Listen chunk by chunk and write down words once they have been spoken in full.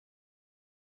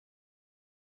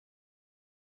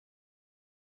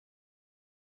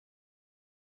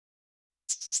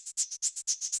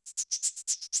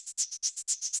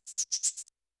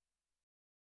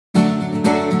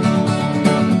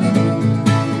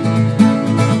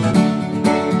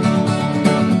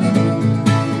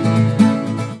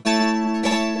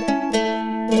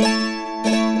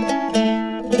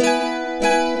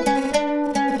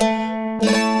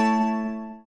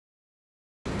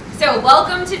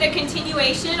the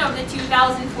continuation of the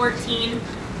 2014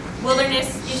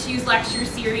 Wilderness Issues Lecture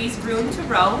Series, Room to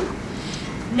Roam.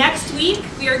 Next week,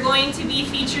 we are going to be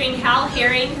featuring Hal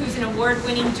Herring, who's an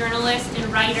award-winning journalist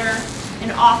and writer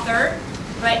and author,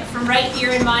 right from right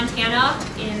here in Montana,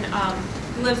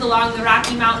 who lives along the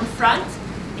Rocky Mountain front.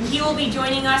 And he will be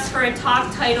joining us for a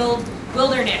talk titled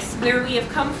Wilderness, Where We Have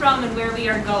Come From and Where We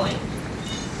Are Going.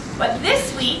 But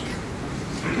this week,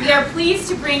 we are pleased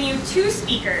to bring you two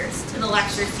speakers to the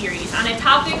lecture series on a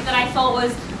topic that I felt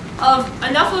was of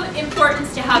enough of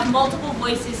importance to have multiple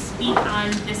voices speak on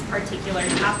this particular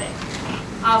topic.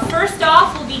 First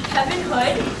off will be Kevin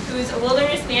Hood, who is a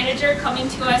wilderness manager coming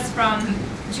to us from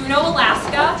Juneau,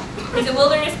 Alaska. He's a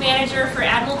wilderness manager for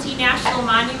Admiralty National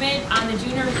Monument on the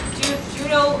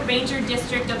Juneau Ranger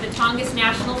District of the Tongass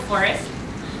National Forest.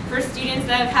 For students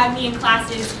that have had me in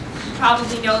classes, you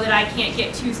probably know that I can't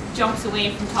get two jumps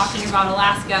away from talking about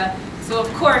Alaska. So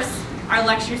of course, our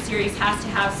lecture series has to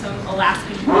have some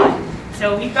Alaskan blood.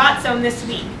 So we've got some this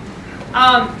week.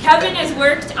 Kevin has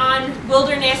worked on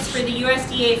wilderness for the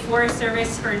USDA Forest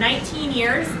Service for 19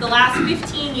 years. The last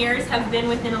 15 years have been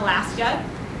within Alaska.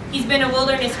 He's been a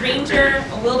wilderness ranger,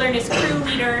 a wilderness crew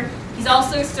leader. He's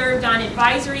also served on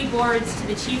advisory boards to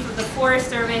the Chief of the Forest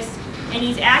Service, and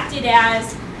he's acted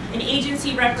as an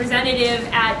agency representative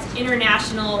at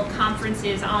international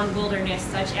conferences on wilderness,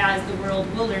 such as the World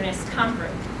Wilderness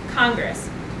Congress.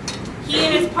 He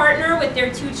and his partner with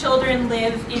their two children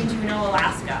live in Juneau,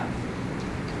 Alaska.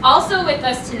 Also with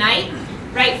us tonight,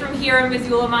 right from here in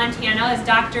Missoula, Montana, is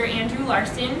Dr. Andrew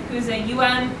Larson, who's a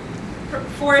UM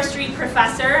forestry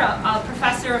professor, a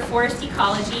professor of forest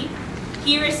ecology.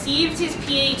 He received his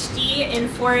PhD in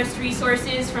forest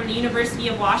resources from the University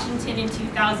of Washington in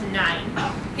 2009.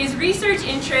 His research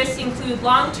interests include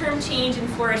long-term change in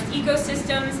forest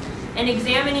ecosystems and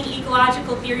examining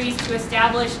ecological theories to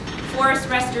establish forest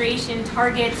restoration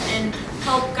targets and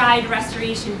help guide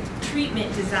restoration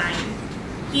treatment design.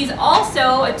 He's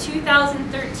also a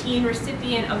 2013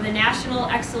 recipient of the National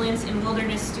Excellence in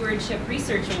Wilderness Stewardship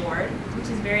Research Award, which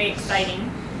is very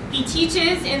exciting. He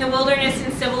teaches in the Wilderness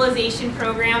and Civilization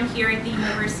program here at the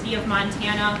University of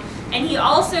Montana, and he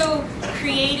also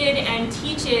created and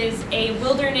teaches a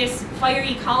wilderness fire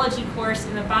ecology course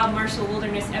in the Bob Marshall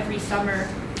Wilderness every summer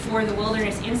for the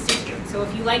Wilderness Institute. So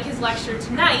if you like his lecture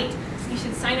tonight, you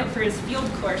should sign up for his field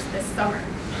course this summer.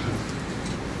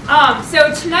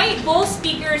 So tonight, both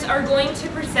speakers are going to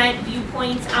present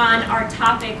viewpoints on our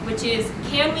topic, which is,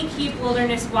 can we keep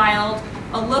wilderness wild?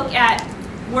 A look at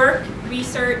work,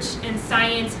 research, and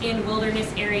science in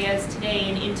wilderness areas today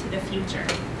and into the future.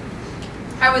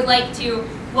 I would like to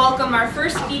welcome our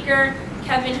first speaker,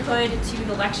 Kevin Hood, to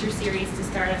the lecture series to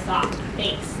start us off.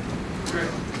 Thanks.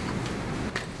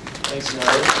 Thanks,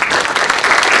 Natalie.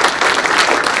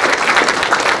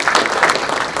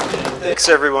 Thanks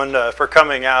everyone for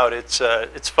coming out.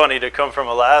 It's funny to come from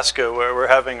Alaska where we're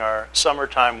having our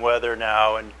summertime weather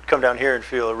now and come down here and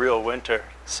feel a real winter.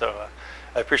 So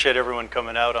I appreciate everyone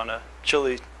coming out on a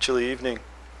chilly evening.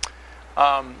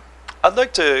 I'd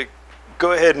like to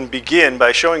go ahead and begin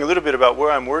by showing a little bit about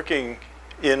where I'm working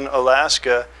in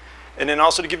Alaska, and then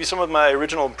also to give you some of my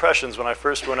original impressions when I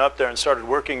first went up there and started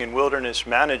working in wilderness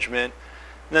management,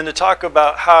 and then to talk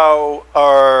about how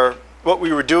what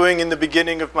we were doing in the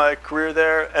beginning of my career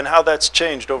there and how that's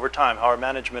changed over time, how our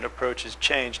management approach has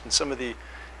changed, and some of the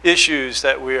issues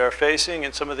that we are facing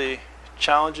and some of the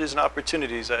challenges and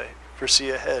opportunities I foresee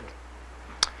ahead.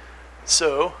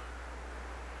 So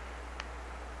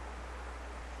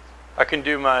I can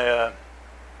do my,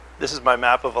 this is my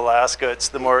map of Alaska. It's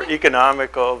the more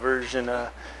economical version.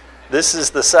 This is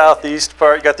the southeast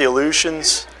part. You got the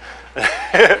Aleutians.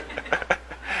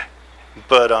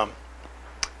 But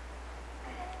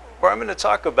what I'm going to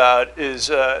talk about is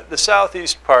the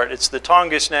southeast part. It's the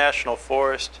Tongass National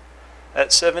Forest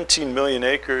at 17 million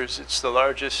acres. It's the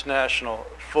largest national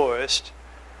forest.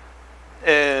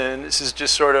 And this is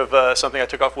just sort of something I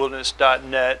took off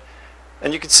wilderness.net.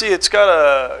 And you can see it's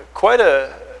got quite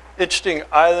a interesting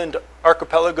island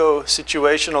archipelago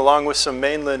situation along with some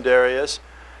mainland areas.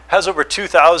 It has over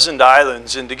 2,000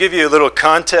 islands. And to give you a little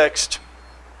context,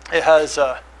 it has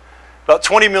about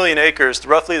 20 million acres,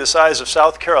 roughly the size of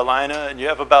South Carolina, and you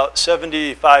have about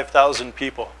 75,000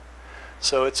 people.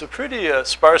 So it's a pretty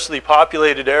sparsely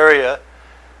populated area.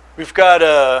 We've got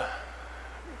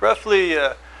roughly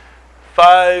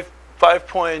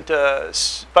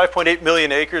 5.8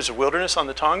 million acres of wilderness on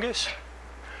the Tongass.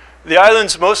 The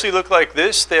islands mostly look like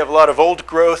this. They have a lot of old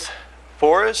growth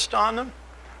forest on them,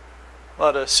 a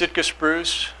lot of Sitka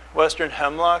spruce, western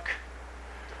hemlock,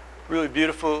 really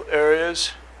beautiful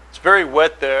areas. It's very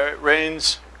wet there. It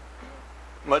rains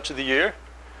much of the year.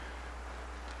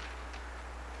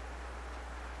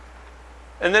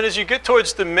 And then as you get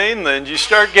towards the mainland, you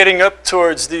start getting up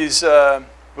towards these, back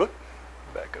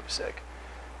up a sec.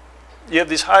 You have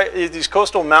these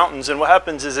coastal mountains, and what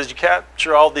happens is as you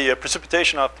capture all the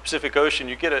precipitation off the Pacific Ocean,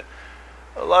 you get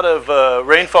a lot of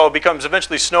rainfall becomes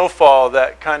eventually snowfall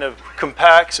that kind of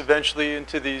compacts eventually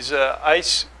into these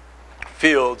ice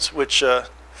fields, which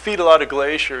feed a lot of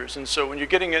glaciers. And so when you're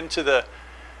getting into the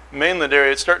mainland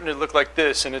area, it's starting to look like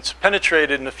this, and it's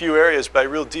penetrated in a few areas by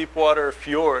real deep water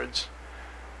fjords.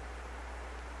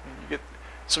 You get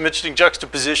some interesting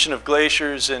juxtaposition of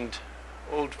glaciers and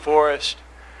old forest.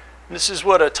 And this is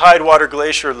what a tidewater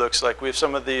glacier looks like. We have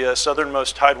some of the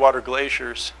southernmost tidewater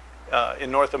glaciers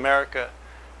in North America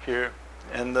here.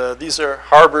 And these are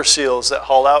harbor seals that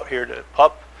haul out here to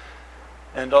pup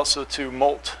and also to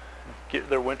molt, get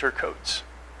their winter coats.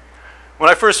 When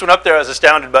I first went up there, I was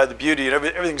astounded by the beauty, and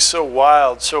everything's so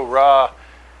wild, so raw.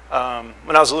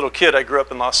 When I was a little kid, I grew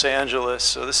up in Los Angeles,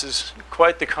 so this is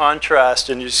quite the contrast,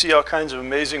 and you see all kinds of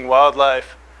amazing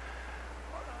wildlife.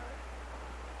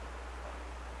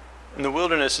 And the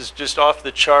wilderness is just off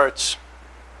the charts.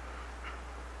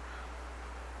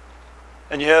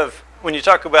 And you have, when you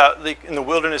talk about in the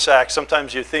Wilderness Act,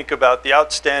 sometimes you think about the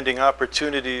outstanding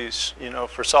opportunities,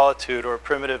 for solitude or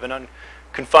primitive and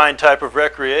unconfined type of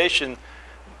recreation.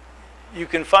 You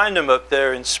can find them up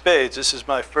there in spades. This is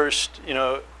my first,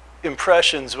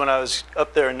 impressions when I was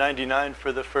up there in '99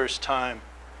 for the first time.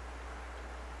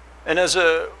 And as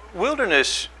a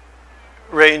wilderness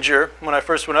ranger, when I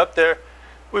first went up there,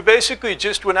 we basically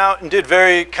just went out and did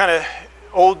very kind of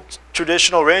old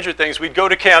traditional ranger things. We'd go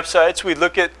to campsites, we'd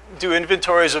do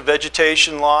inventories of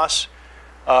vegetation loss,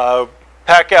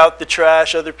 pack out the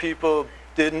trash other people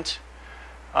didn't.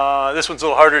 This one's a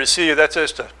little harder to see. That's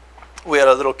just we had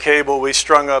a little cable we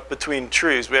strung up between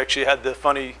trees. We actually had the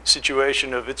funny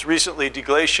situation of it's recently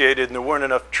deglaciated and there weren't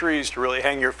enough trees to really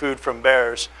hang your food from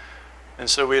bears. And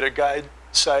so we had a guide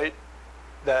site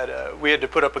that we had to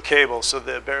put up a cable so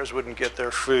the bears wouldn't get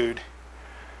their food.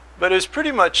 But it was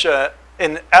pretty much an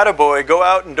attaboy, go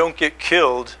out and don't get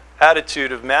killed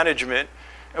attitude of management.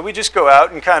 And we just go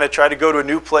out and kind of try to go to a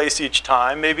new place each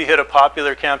time, maybe hit a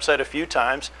popular campsite a few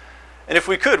times. And if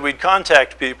we could, we'd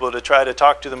contact people to try to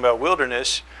talk to them about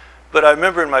wilderness. But I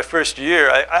remember in my first year,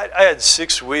 I had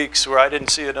 6 weeks where I didn't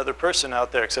see another person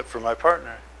out there except for my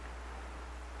partner.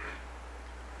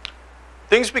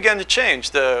 Things began to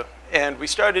change, though. And we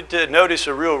started to notice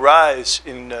a real rise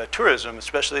in tourism,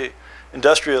 especially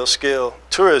industrial scale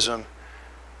tourism.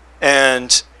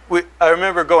 And I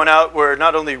remember going out where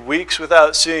not only weeks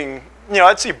without seeing,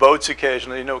 I'd see boats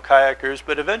occasionally, kayakers,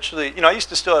 but eventually, I used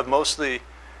to still have mostly,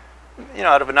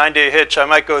 out of a 9-day hitch, I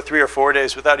might go 3 or 4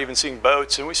 days without even seeing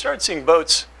boats. And we started seeing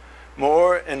boats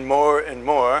more and more and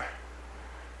more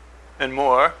and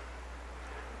more.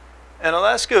 And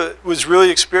Alaska was really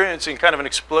experiencing kind of an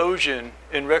explosion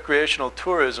in recreational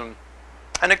tourism.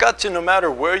 And it got to no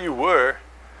matter where you were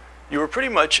pretty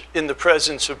much in the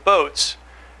presence of boats.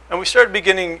 And we started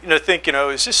beginning to think,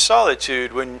 is this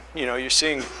solitude when, you're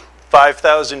seeing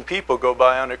 5,000 people go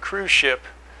by on a cruise ship,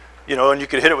 and you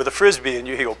could hit it with a Frisbee and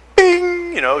you go,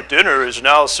 bing, dinner is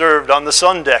now served on the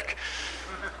sun deck.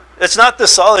 It's not the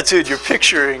solitude you're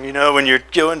picturing, when you're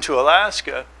going to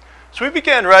Alaska. So we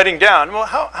began writing down, well,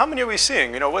 how many are we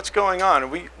seeing? What's going on?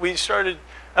 And we started,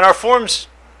 and our forms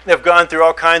have gone through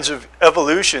all kinds of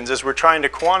evolutions as we're trying to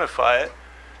quantify it.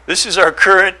 This is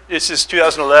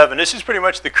 2011. This is pretty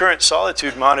much the current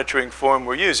solitude monitoring form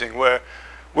we're using, where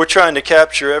we're trying to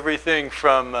capture everything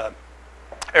from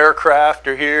aircraft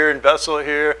are here and vessel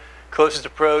here, closest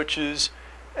approaches.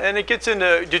 And it gets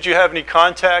into, did you have any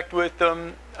contact with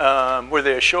them? Were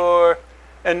they ashore?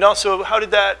 And also, how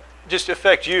did that just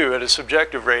affect you at a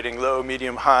subjective rating, low,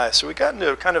 medium, high? So we got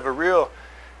into kind of we're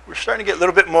starting to get a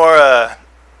little bit more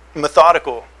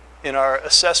methodical in our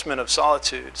assessment of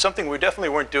solitude, something we definitely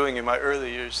weren't doing in my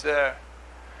early years there.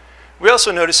 We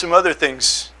also noticed some other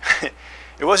things.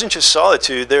 It wasn't just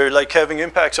solitude. They're like having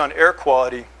impacts on air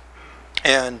quality.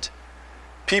 And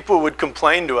people would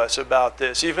complain to us about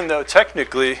this, even though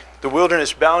technically the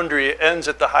wilderness boundary ends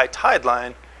at the high tide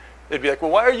line. They'd be like,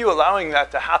 well, why are you allowing that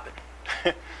to happen?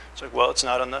 It's like, well, it's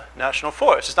not on the national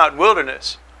forest. It's not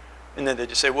wilderness. And then they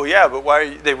just say, well, yeah, but why are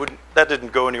you, that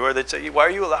didn't go anywhere. They'd say, why are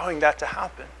you allowing that to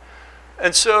happen?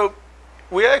 And so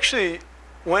we actually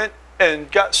went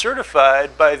and got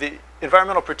certified by the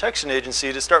Environmental Protection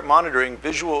Agency to start monitoring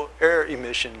visual air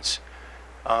emissions.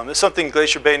 It's something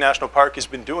Glacier Bay National Park has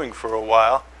been doing for a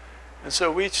while. And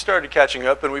so we started catching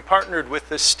up, and we partnered with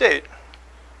the state.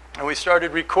 And we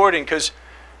started recording, because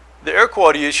the air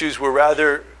quality issues were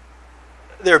rather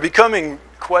they're becoming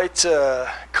quite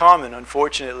common,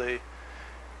 unfortunately.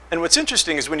 And what's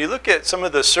interesting is when you look at some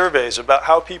of the surveys about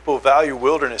how people value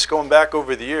wilderness going back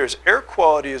over the years, air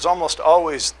quality is almost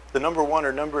always the number one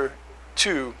or number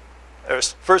two, or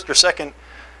first or second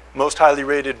most highly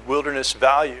rated wilderness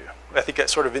value. I think that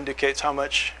sort of indicates how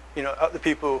much, you know, the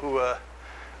people who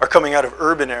are coming out of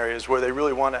urban areas where they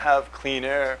really want to have clean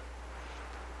air.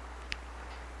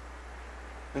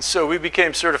 And so we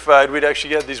became certified. We'd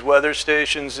actually had these weather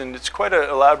stations, and it's quite an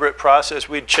elaborate process.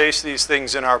 We'd chase these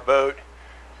things in our boat,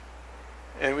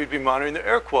 and we'd be monitoring the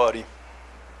air quality.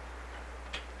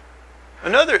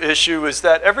 Another issue is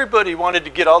that everybody wanted to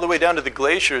get all the way down to the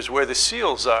glaciers where the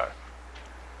seals are.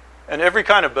 And every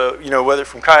kind of boat, you know, whether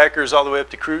from kayakers all the way up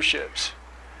to cruise ships.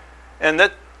 And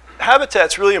that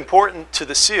habitat's really important to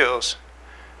the seals.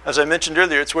 As I mentioned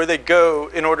earlier, it's where they go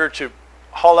in order to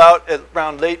haul out at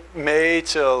around late May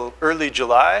till early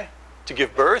July to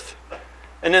give birth.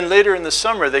 And then later in the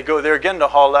summer, they go there again to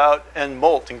haul out and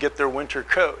molt and get their winter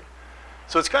coat.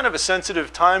 So it's kind of a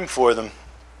sensitive time for them.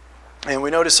 And we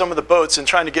noticed some of the boats, in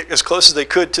trying to get as close as they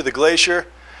could to the glacier,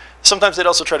 sometimes they'd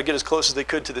also try to get as close as they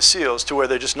could to the seals, to where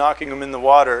they're just knocking them in the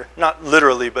water. Not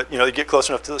literally, but you know, they get close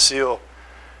enough to the seal.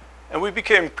 And we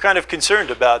became kind of concerned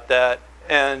about that.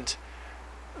 And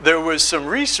there was some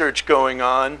research going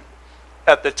on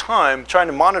at the time trying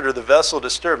to monitor the vessel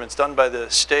disturbance done by the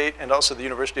state and also the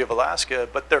University of Alaska,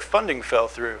 but their funding fell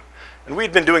through. And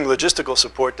we'd been doing logistical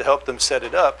support to help them set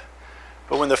it up.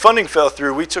 But when the funding fell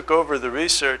through, we took over the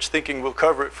research thinking we'll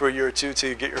cover it for a year or two till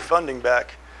you get your funding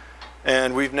back.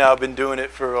 And we've now been doing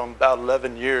it for about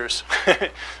 11 years.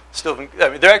 Still, I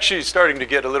mean, they're actually starting to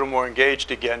get a little more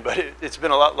engaged again, but it's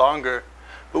been a lot longer.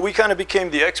 But we kind of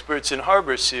became the experts in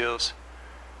harbor seals.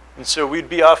 And so we'd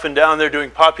be off and down there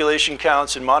doing population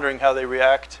counts and monitoring how they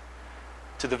react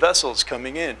to the vessels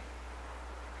coming in.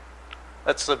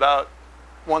 That's about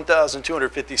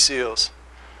 1,250 seals.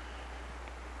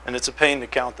 And it's a pain to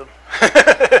count them.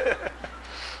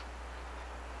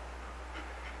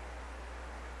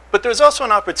 But there's also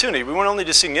an opportunity. We weren't only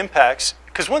just seeing impacts,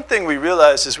 because one thing we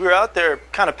realized is we were out there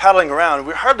kind of paddling around. We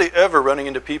were hardly ever running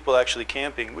into people actually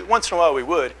camping. Once in a while we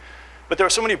would, but there were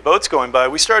so many boats going by,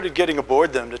 we started getting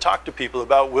aboard them to talk to people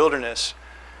about wilderness.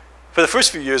 For the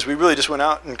first few years, we really just went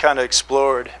out and kind of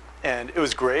explored, and it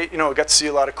was great. You know, we got to see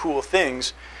a lot of cool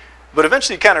things. But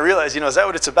eventually you kind of realize, you know, is that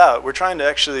what it's about? We're trying to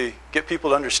actually get people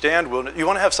to understand wilderness. You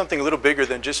want to have something a little bigger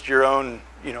than just your own,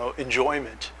 you know,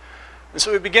 enjoyment. And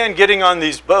so we began getting on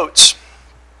these boats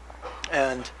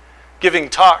and giving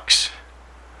talks.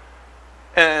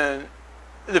 And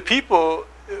the people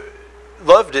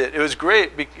loved it. It was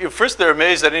great. First, they're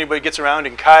amazed that anybody gets around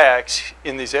in kayaks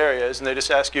in these areas, and they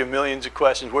just ask you millions of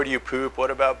questions. Where do you poop? What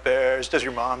about bears? Does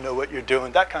your mom know what you're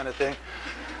doing? That kind of thing.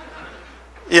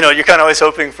 You know, you're kind of always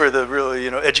hoping for the really,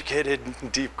 you know, educated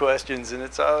and deep questions, and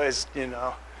it's always, you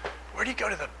know, where do you go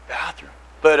to the bathroom?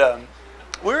 But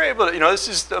we were able to, you know, this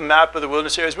is a map of the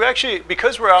wilderness areas. We actually,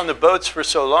 because we're on the boats for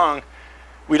so long,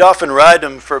 we'd often ride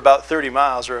them for about 30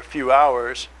 miles or a few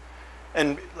hours.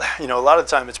 And, you know, a lot of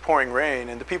the time it's pouring rain,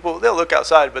 and the people, they'll look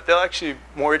outside, but they're actually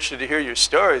more interested to hear your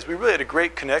stories. We really had a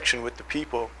great connection with the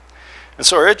people. And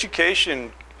so our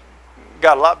education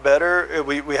got a lot better.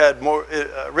 We had more,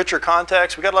 richer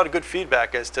contacts. We got a lot of good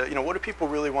feedback as to, you know, what do people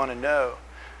really want to know?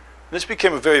 And this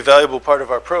became a very valuable part of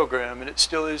our program, and it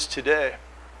still is today.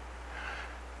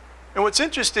 And what's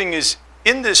interesting is,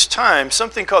 in this time,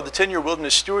 something called the 10-Year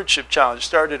Wilderness Stewardship Challenge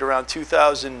started around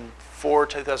 2004,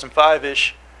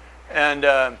 2005-ish, and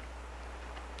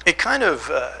it kind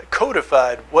of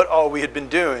codified what all we had been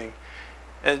doing.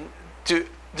 And do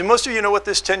most of you know what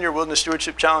this 10-Year Wilderness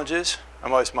Stewardship Challenge is?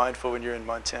 I'm always mindful when you're in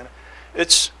Montana.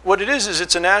 What it is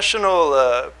it's a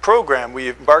national program we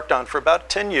embarked on for about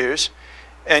 10 years.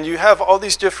 And you have all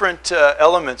these different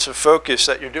elements of focus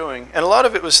that you're doing. And a lot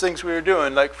of it was things we were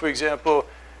doing. Like, for example,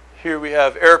 here we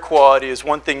have air quality is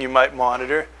one thing you might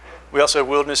monitor. We also have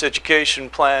wilderness education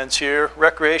plans here,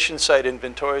 recreation site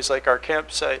inventories like our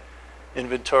campsite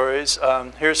inventories.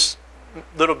 Here's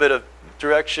a little bit of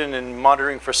direction and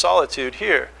monitoring for solitude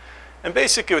here. And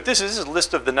basically what this is a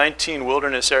list of the 19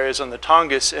 wilderness areas on the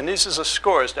Tongass, and this is a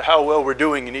score as to how well we're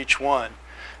doing in each one.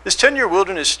 This 10-Year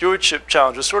Wilderness Stewardship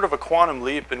Challenge was sort of a quantum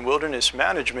leap in wilderness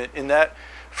management, in that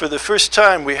for the first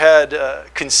time we had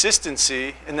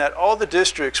consistency, in that all the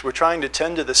districts were trying to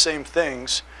tend to the same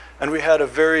things, and we had a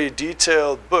very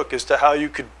detailed book as to how you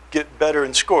could get better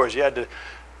in scores. You had to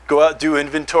go out, do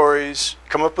inventories,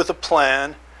 come up with a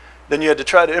plan, then you had to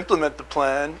try to implement the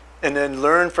plan, and then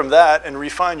learn from that and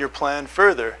refine your plan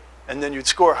further. And then you'd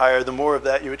score higher the more of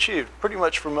that you achieved, pretty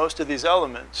much for most of these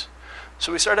elements.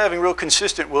 So we started having real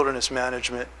consistent wilderness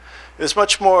management. It was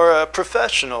much more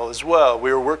professional as well.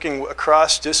 We were working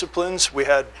across disciplines. We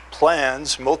had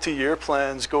plans, multi-year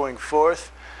plans going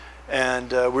forth,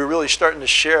 and we were really starting to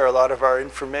share a lot of our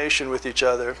information with each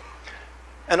other.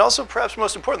 And also, perhaps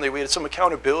most importantly, we had some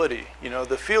accountability. You know,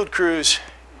 the field crews,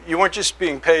 you weren't just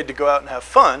being paid to go out and have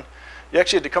fun. You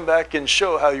actually had to come back and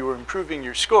show how you were improving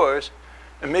your scores.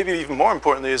 And maybe even more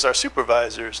importantly is our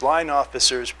supervisors, line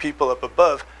officers, people up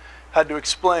above, had to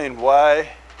explain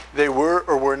why they were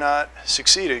or were not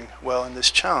succeeding well in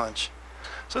this challenge.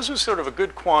 So this was sort of a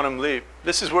good quantum leap.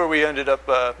 This is where we ended up,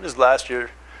 this is last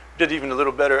year, did even a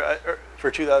little better for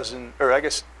 2000, or I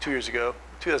guess 2 years ago,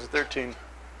 2013.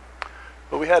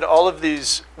 But we had all of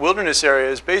these wilderness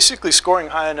areas basically scoring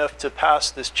high enough to pass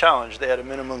this challenge. They had a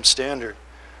minimum standard.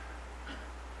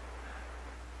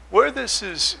 Where this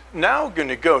is now going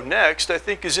to go next, I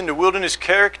think, is into wilderness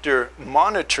character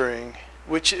monitoring,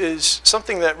 which is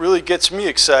something that really gets me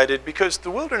excited because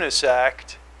the Wilderness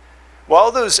Act,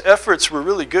 while those efforts were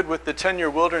really good with the 10-year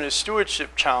Wilderness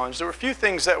Stewardship Challenge, there were a few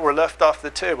things that were left off the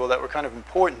table that were kind of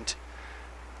important.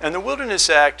 And the Wilderness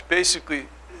Act, basically,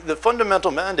 the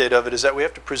fundamental mandate of it is that we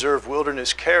have to preserve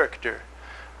wilderness character.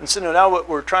 And so now what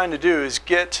we're trying to do is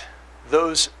get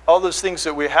all those things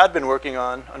that we had been working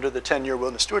on under the 10-year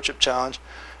Wilderness Stewardship Challenge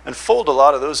and fold a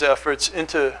lot of those efforts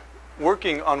into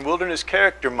working on wilderness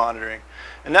character monitoring.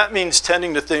 And that means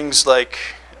tending to things like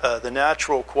the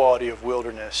natural quality of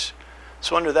wilderness.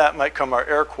 So under that might come our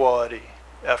air quality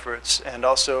efforts, and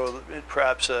also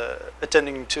perhaps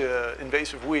attending to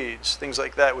invasive weeds. Things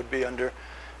like that would be under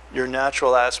your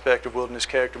natural aspect of wilderness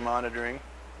character monitoring.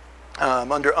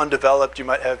 Under undeveloped, you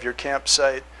might have your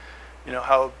campsite, you know,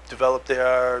 how developed they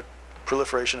are,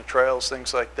 proliferation of trails,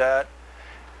 things like that.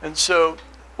 And so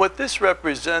what this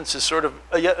represents is sort of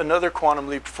yet another quantum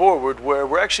leap forward where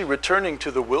we're actually returning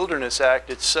to the Wilderness Act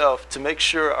itself to make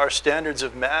sure our standards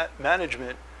of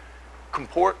management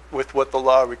comport with what the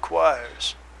law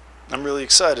requires. I'm really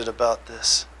excited about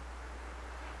this.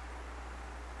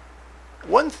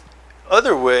 One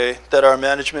other way that our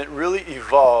management really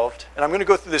evolved, and I'm going to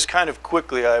go through this kind of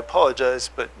quickly, I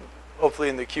apologize, but hopefully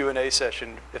in the Q&A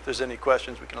session, if there's any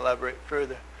questions, we can elaborate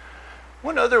further.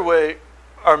 One other way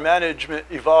our management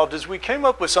evolved is we came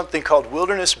up with something called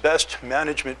Wilderness Best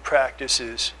Management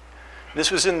Practices.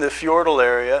 This was in the fjordal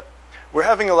area. We're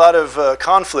having a lot of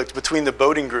conflict between the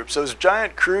boating groups. Those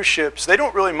giant cruise ships, they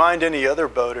don't really mind any other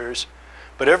boaters,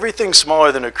 but everything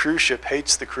smaller than a cruise ship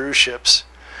hates the cruise ships.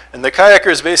 And the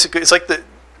kayakers basically, it's like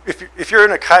if you're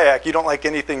in a kayak, you don't like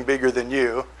anything bigger than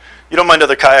you. You don't mind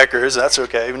other kayakers, that's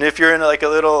okay. And if you're in like a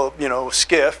little, you know,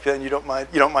 skiff, then you don't mind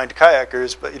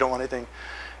kayakers, but you don't want anything.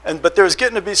 But there's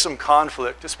getting to be some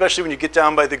conflict, especially when you get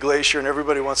down by the glacier and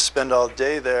everybody wants to spend all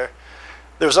day there.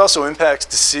 There's also impacts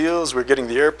to seals. We're getting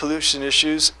the air pollution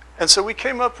issues. And so we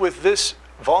came up with this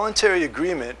voluntary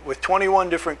agreement with 21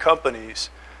 different companies,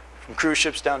 from cruise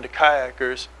ships down to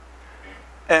kayakers.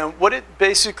 And what it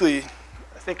basically,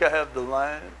 I think I have the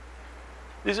line.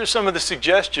 These are some of the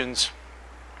suggestions.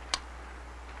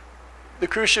 The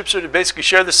cruise ships are to basically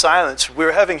share the silence.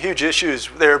 We're having huge issues.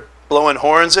 They're blowing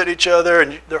horns at each other,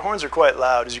 and their horns are quite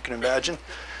loud, as you can imagine.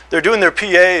 They're doing their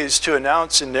PAs to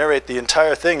announce and narrate the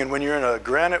entire thing, and when you're in a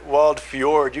granite-walled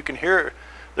fjord, you can hear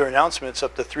their announcements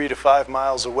up to 3 to 5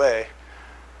 miles away.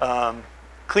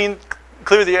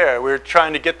 Clear the air. We're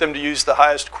trying to get them to use the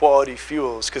highest quality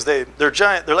fuels, because they're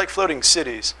giant. They're like floating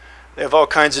cities. They have all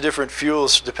kinds of different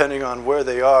fuels depending on where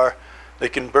they are. They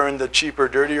can burn the cheaper,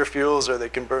 dirtier fuels, or they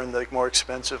can burn the more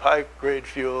expensive, high-grade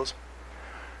fuels.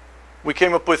 We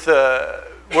came up with,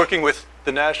 working with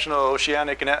the National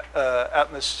Oceanic and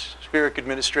Atmospheric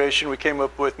Administration, we came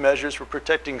up with measures for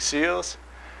protecting seals.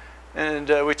 And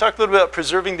we talked a little bit about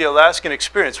preserving the Alaskan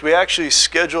experience. We actually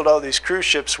scheduled all these cruise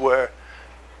ships where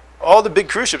all the big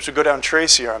cruise ships would go down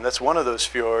Tracy Arm. That's one of those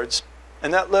fjords.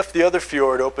 And that left the other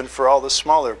fjord open for all the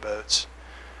smaller boats.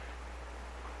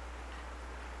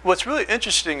 What's really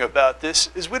interesting about this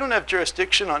is we don't have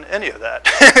jurisdiction on any of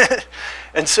that.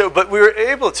 And so, but we were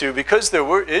able to, because there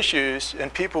were issues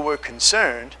and people were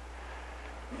concerned,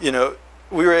 you know,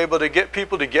 we were able to get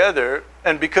people together,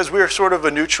 and because we were sort of a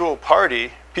neutral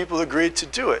party, people agreed to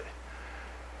do it.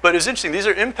 But it's interesting, these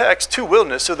are impacts to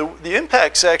wilderness, so the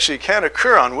impacts actually can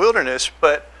occur on wilderness,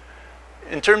 but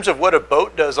in terms of what a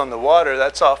boat does on the water,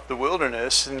 that's off the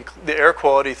wilderness. And the air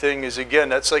quality thing is, again,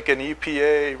 that's like an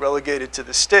EPA relegated to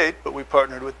the state, but we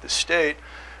partnered with the state.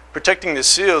 Protecting the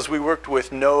seals, we worked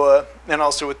with NOAA and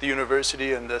also with the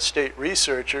university and the state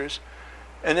researchers.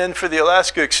 And then for the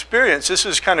Alaska experience, this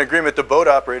was kind of agreement the boat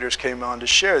operators came on to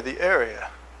share the area.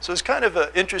 So it's kind of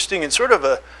interesting and sort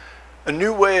of a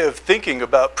new way of thinking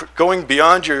about going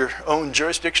beyond your own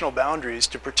jurisdictional boundaries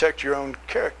to protect your own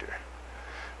character.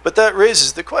 But that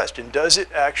raises the question, does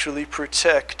it actually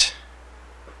protect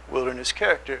wilderness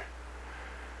character?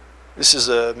 This is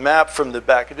a map from the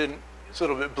back. It's a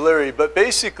little bit blurry, but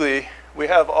basically we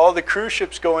have all the cruise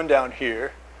ships going down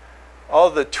here, all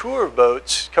the tour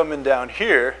boats coming down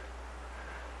here.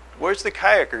 Where's the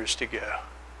kayakers to go?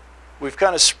 We've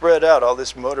kind of spread out all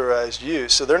this motorized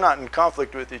use, so they're not in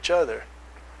conflict with each other.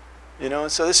 You know,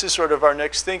 and so this is sort of our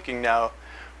next thinking now.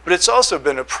 But it's also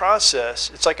been a process.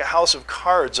 It's like a house of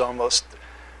cards almost.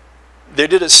 They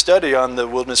did a study on the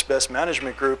Wilderness Best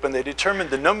Management Group, and they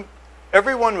determined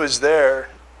everyone was there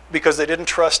because they didn't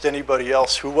trust anybody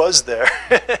else who was there.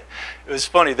 It was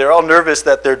funny. They're all nervous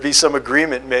that there'd be some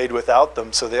agreement made without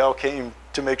them, so they all came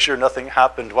to make sure nothing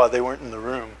happened while they weren't in the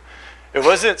room. It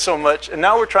wasn't so much, and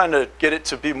now we're trying to get it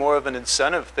to be more of an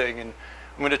incentive thing, and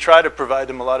I'm going to try to provide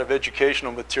them a lot of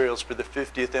educational materials for the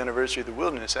 50th anniversary of the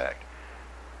Wilderness Act.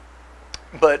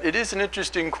 But it is an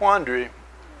interesting quandary.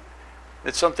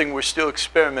 It's something we're still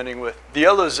experimenting with. The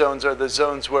yellow zones are the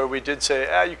zones where we did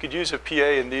say, you could use a PA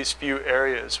in these few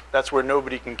areas. That's where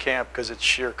nobody can camp because it's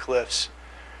sheer cliffs.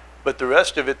 But the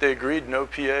rest of it, they agreed no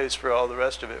PAs for all the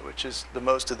rest of it, which is the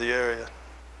most of the area.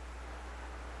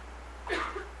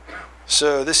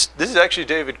 So this is actually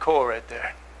David Cole right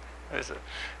there.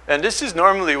 And this is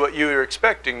normally what you are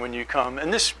expecting when you come.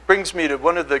 And this brings me to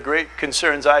one of the great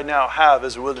concerns I now have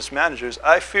as a wilderness manager is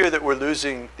I fear that we're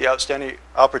losing the outstanding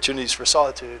opportunities for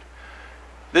solitude.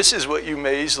 This is what you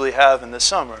may easily have in the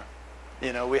summer.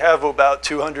 You know, we have about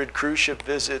 200 cruise ship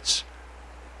visits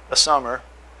a summer,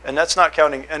 and that's not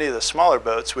counting any of the smaller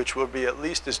boats, which will be at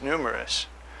least as numerous.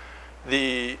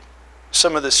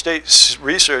 Some of the state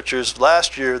researchers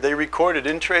last year, they recorded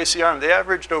in Tracy Arm, they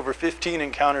averaged over 15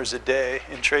 encounters a day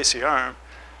in Tracy Arm,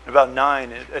 about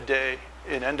 9 a day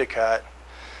in Endicott.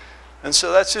 And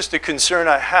so that's just a concern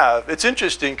I have. It's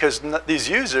interesting because these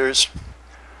users,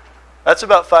 that's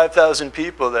about 5,000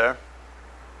 people there.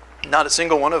 Not a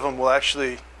single one of them will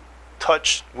actually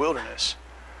touch wilderness.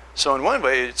 So in one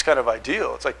way, it's kind of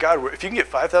ideal. It's like, God, if you can get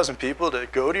 5,000 people to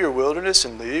go to your wilderness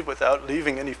and leave without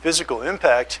leaving any physical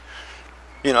impact,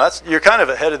 you know, you're kind of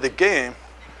ahead of the game.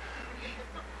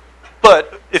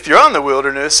 But if you're on the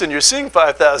wilderness and you're seeing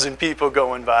 5,000 people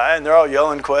going by and they're all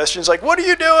yelling questions like, what are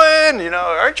you doing? You know,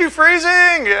 aren't you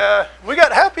freezing? Yeah, we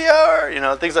got happy hour, you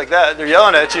know, things like that. They're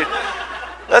yelling at you.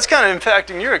 That's kind of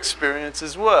impacting your experience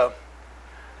as well.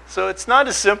 So it's not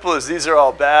as simple as these are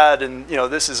all bad and, you know,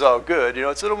 this is all good. You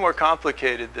know, it's a little more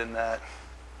complicated than that.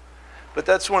 But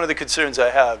that's one of the concerns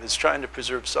I have is trying to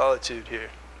preserve solitude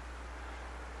here.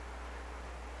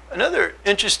 Another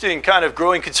interesting kind of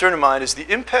growing concern of mine is the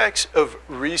impacts of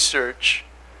research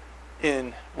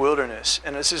in wilderness.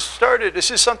 And this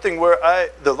is something where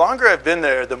the longer I've been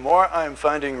there, the more I'm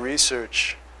finding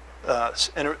research.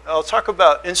 And I'll talk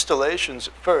about installations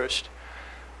first,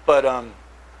 but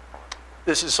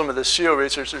this is some of the SEAL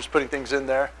researchers putting things in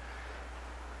there.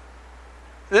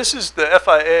 This is the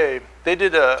FIA.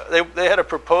 They had a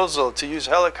proposal to use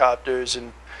helicopters,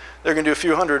 and they're going to do a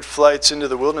few hundred flights into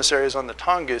the wilderness areas on the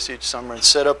Tongass each summer and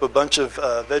set up a bunch of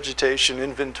vegetation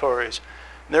inventories.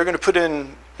 And they're going to put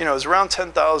in, you know, it was around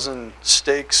 10,000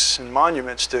 stakes and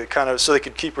monuments to kind of, so they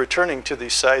could keep returning to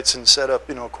these sites and set up,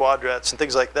 you know, quadrats and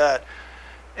things like that.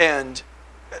 And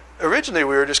originally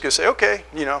we were just going to say, okay,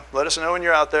 you know, let us know when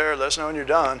you're out there, let us know when you're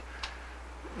done.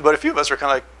 But a few of us were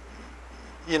kind of like,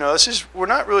 you know, we're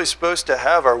not really supposed to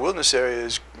have our wilderness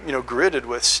areas, you know, gridded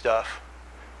with stuff,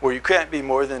 where you can't be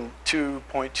more than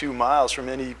 2.2 miles from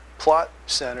any plot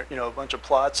center, you know, a bunch of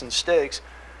plots and stakes.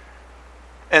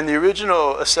 And the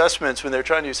original assessments when they were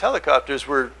trying to use helicopters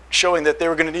were showing that they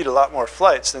were going to need a lot more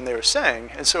flights than they were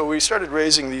saying. And so we started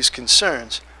raising these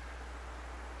concerns.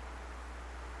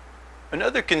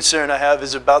 Another concern I have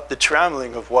is about the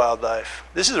trammeling of wildlife.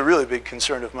 This is a really big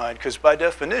concern of mine because by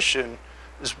definition,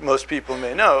 as most people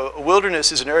may know, a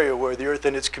wilderness is an area where the earth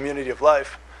and its community of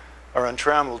life are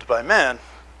untrammeled by man.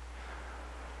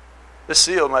 The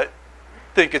seal might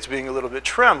think it's being a little bit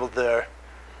trammeled there.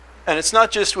 And it's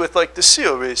not just with like the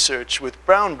seal research, with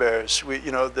brown bears.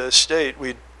 The state,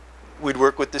 we'd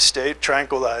work with the state,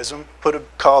 tranquilize them, put a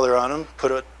collar on them,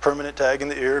 put a permanent tag in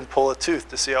the ear and pull a tooth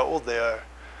to see how old they are.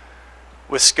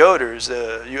 With scoters,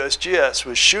 the USGS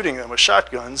was shooting them with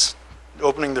shotguns,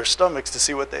 opening their stomachs to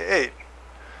see what they ate.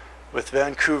 With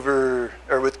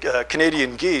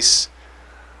Canadian geese,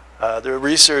 the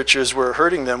researchers were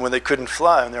herding them when they couldn't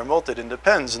fly, and they were molted into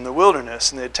pens in the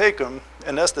wilderness, and they'd take them,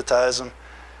 anesthetize them,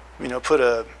 you know, put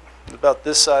about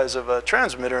this size of a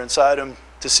transmitter inside them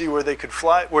to see where they could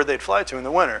fly, where they'd fly to in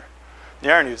the winter.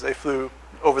 The irony is they flew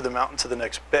over the mountain to the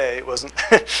next bay. It wasn't,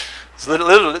 it's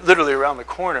literally around the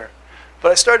corner.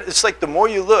 But it's like the more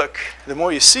you look, the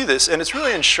more you see this, and it's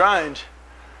really enshrined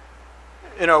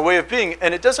in our way of being,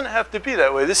 and it doesn't have to be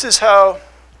that way. This is how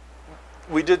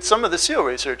we did some of the seal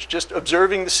research, just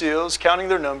observing the seals, counting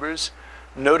their numbers,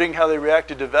 noting how they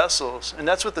reacted to vessels, and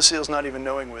that's what the seals not even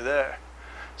knowing were there.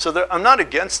 So I'm not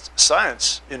against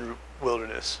science in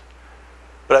wilderness,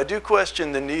 but I do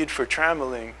question the need for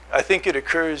trammeling. I think it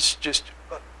occurs just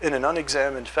in an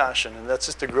unexamined fashion, and that's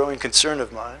just a growing concern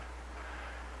of mine.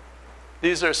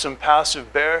 These are some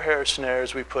passive bear hair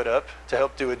snares we put up to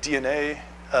help do a DNA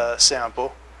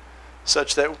sample,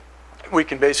 such that we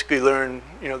can basically learn,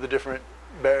 the different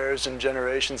bears and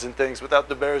generations and things without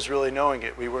the bears really knowing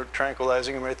it. We weren't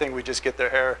tranquilizing them or anything. We just get their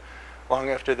hair long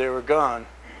after they were gone.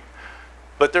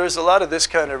 But there's a lot of this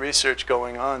kind of research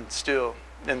going on still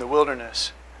in the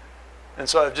wilderness. And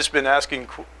so I've just been asking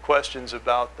questions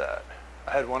about that.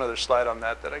 I had one other slide on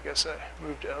that I guess I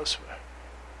moved elsewhere.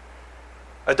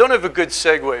 I don't have a good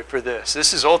segue for this.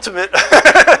 This is ultimate.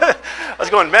 I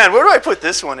was going, man, where do I put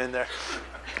this one in there?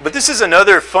 But this is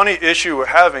another funny issue we're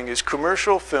having, is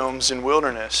commercial films in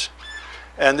wilderness.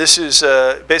 And this is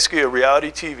basically a reality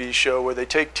TV show where they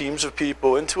take teams of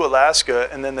people into Alaska,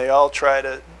 and then they all try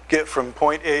to get from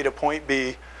point A to point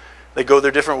B. They go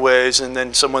their different ways, and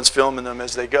then someone's filming them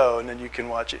as they go, and then you can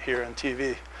watch it here on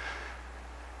TV.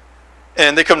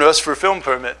 And they come to us for film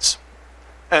permits.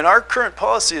 And our current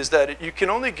policy is that you can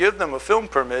only give them a film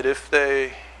permit if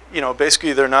they,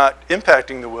 basically they're not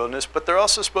impacting the wilderness, but they're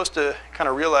also supposed to kind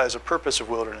of realize a purpose of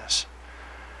wilderness.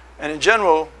 And in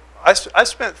general, I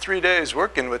spent 3 days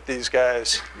working with these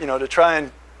guys, to try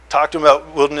and talk to them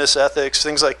about wilderness ethics,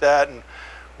 things like that, and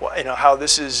how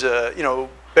this is,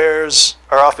 bears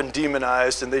are often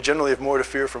demonized, and they generally have more to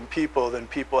fear from people than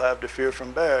people have to fear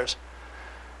from bears.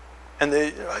 And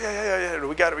they, oh, yeah,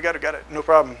 we got it, no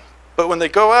problem. But when they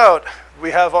go out,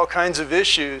 we have all kinds of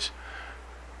issues.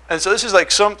 And so this is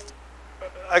like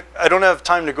I don't have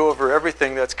time to go over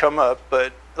everything that's come up,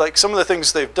 but like some of the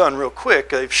things they've done real quick,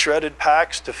 they've shredded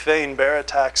packs to feign bear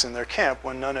attacks in their camp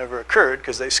when none ever occurred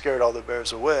because they scared all the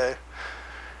bears away.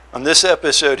 On this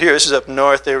episode here, this is up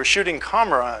north, they were shooting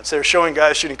cormorants. They were showing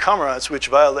guys shooting cormorants, which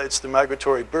violates the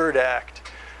Migratory Bird Act.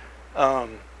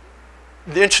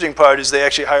 The interesting part is they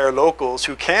actually hire locals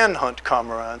who can hunt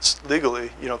cormorants legally,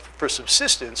 for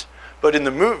subsistence. But in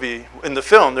the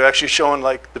film, they're actually showing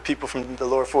like the people from the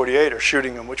lower 48 are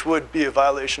shooting them, which would be a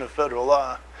violation of federal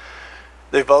law.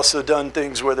 They've also done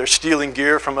things where they're stealing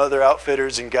gear from other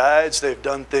outfitters and guides. They've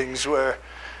done things where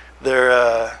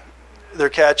they're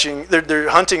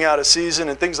hunting out of season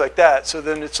and things like that. So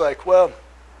then it's like, well,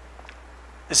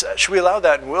 should we allow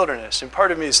that in wilderness? And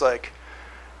part of me is like,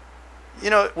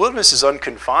 wilderness is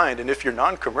unconfined, and if you're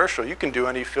non-commercial, you can do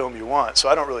any film you want, so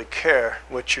I don't really care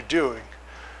what you're doing.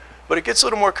 But it gets a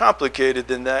little more complicated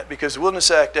than that, because the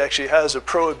Wilderness Act actually has a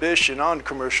prohibition on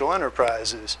commercial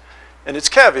enterprises. And it's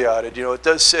caveated, it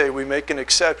does say we make an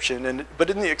exception, but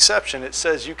in the exception it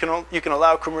says you can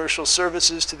allow commercial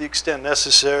services to the extent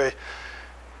necessary,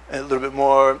 and a little bit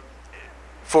more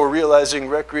for realizing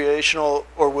recreational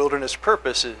or wilderness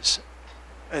purposes.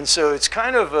 And so it's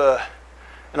kind of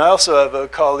and I also have a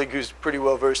colleague who's pretty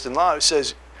well versed in law who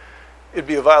says it'd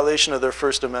be a violation of their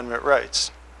First Amendment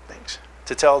rights,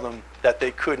 to tell them that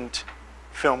they couldn't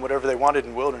film whatever they wanted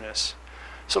in wilderness.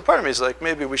 So part of me is like,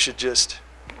 maybe we should just,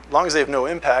 as long as they have no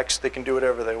impacts, they can do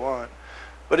whatever they want.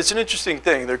 But it's an interesting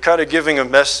thing. They're kind of giving a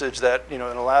message that, in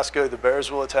Alaska, the bears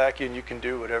will attack you and you can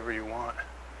do whatever you want.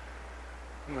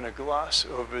 I'm going to gloss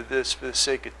over this for the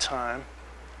sake of time.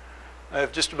 I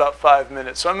have just about 5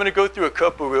 minutes, so I'm going to go through a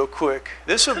couple real quick.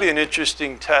 This will be an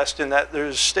interesting test in that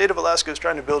the state of Alaska is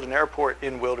trying to build an airport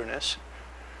in wilderness.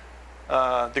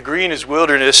 The green is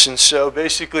wilderness, and so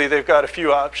basically they've got a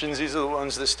few options. These are the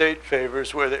ones the state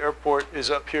favors, where the airport is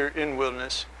up here in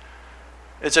wilderness.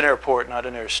 It's an airport, not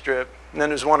an airstrip. And then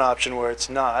there's one option where it's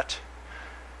not.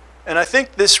 And I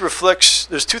think this reflects,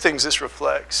 there's two things this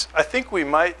reflects. I think we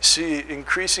might see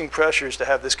increasing pressures to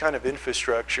have this kind of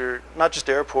infrastructure, not just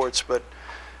airports, but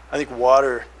I think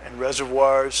water and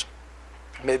reservoirs,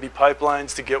 maybe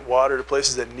pipelines to get water to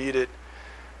places that need it.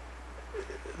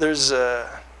 There's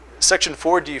Section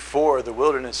 4D4 of the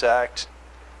Wilderness Act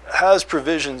has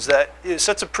provisions that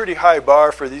sets a pretty high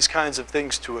bar for these kinds of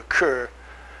things to occur.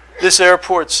 This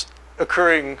airport's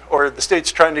occurring, or the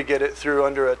state's trying to get it through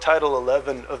under a Title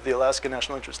 11 of the Alaska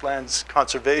National Interest Lands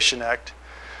Conservation Act,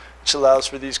 which allows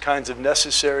for these kinds of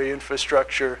necessary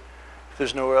infrastructure if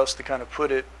there's nowhere else to kind of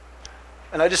put it.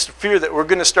 And I just fear that we're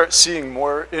going to start seeing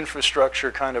more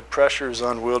infrastructure kind of pressures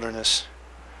on wilderness.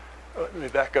 let me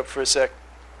back up for a sec.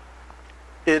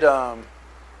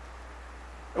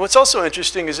 What's also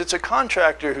interesting is it's a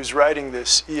contractor who's writing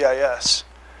this EIS.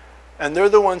 And they're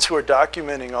the ones who are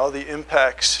documenting all the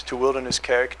impacts to wilderness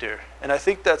character. And I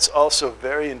think that's also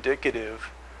very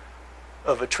indicative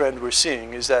of a trend we're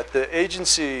seeing, is that the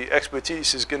agency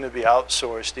expertise is going to be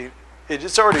outsourced.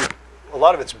 It's already, a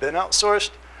lot of it's been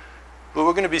outsourced, but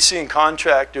we're going to be seeing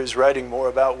contractors writing more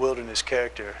about wilderness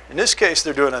character. In this case,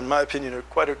 they're doing, in my opinion,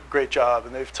 quite a great job,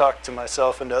 and they've talked to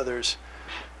myself and others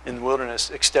in the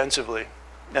wilderness extensively.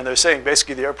 And they're saying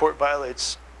basically the airport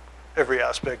violates every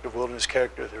aspect of wilderness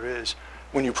character there is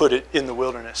when you put it in the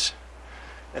wilderness.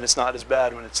 And it's not as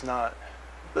bad when it's not.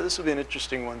 But this will be an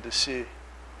interesting one to see.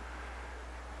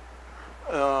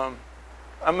 I'm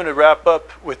going to wrap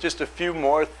up with just a few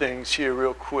more things here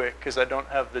real quick because I don't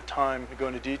have the time to go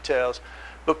into details.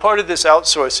 But part of this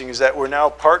outsourcing is that we're now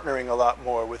partnering a lot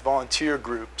more with volunteer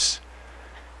groups.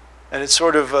 And it's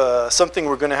sort of something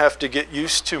we're going to have to get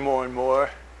used to more and more.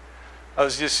 I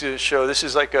was just going to show, this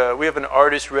is like we have an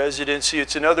artist residency.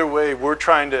 It's another way we're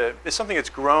trying to, it's something that's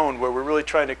grown where we're really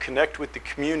trying to connect with the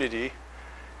community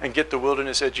and get the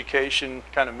wilderness education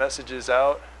kind of messages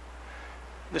out.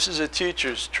 This is a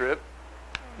teacher's trip.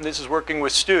 And this is working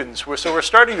with students. So we're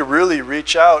starting to really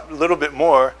reach out a little bit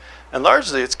more. And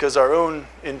largely it's because our own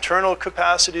internal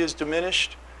capacity is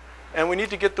diminished. And we need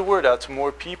to get the word out to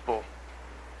more people.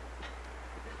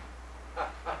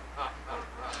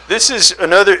 This is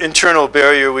another internal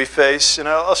barrier we face, and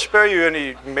I'll spare you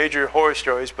any major horror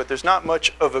stories, but there's not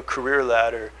much of a career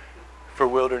ladder for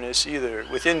wilderness either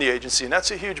within the agency, and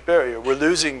that's a huge barrier. We're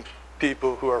losing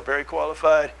people who are very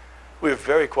qualified. We have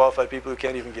very qualified people who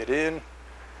can't even get in,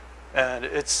 and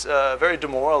it's very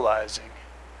demoralizing.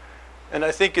 And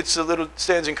I think it's a little,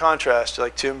 stands in contrast to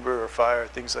like timber or fire,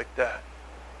 things like that.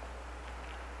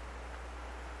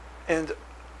 And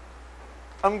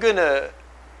I'm gonna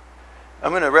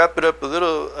wrap it up a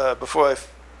little before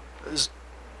let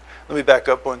me back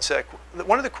up one sec.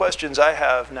 One of the questions I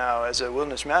have now as a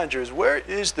wilderness manager is, where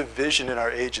is the vision in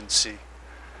our agency?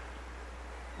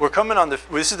 We're coming on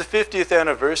this is the 50th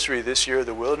anniversary this year of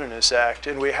the Wilderness Act,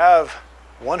 and we have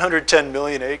 110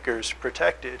 million acres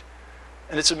protected.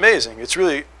 And it's amazing. It's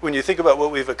really, when you think about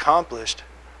what we've accomplished,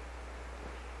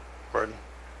 pardon.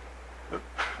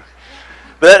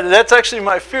 But that's actually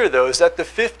my fear, though, is that the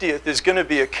 50th is going to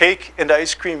be a cake and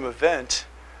ice cream event,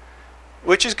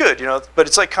 which is good, you know, but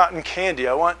it's like cotton candy.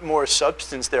 I want more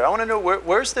substance there. I want to know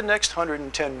where's the next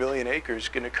 110 million acres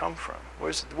going to come from?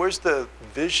 Where's the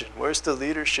vision? Where's the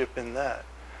leadership in that?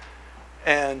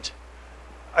 And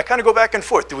I kind of go back and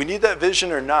forth. Do we need that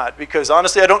vision or not? Because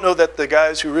honestly, I don't know that the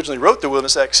guys who originally wrote the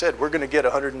Wilderness Act said, we're going to get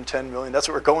 110 million. That's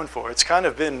what we're going for. It's kind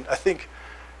of been, I think,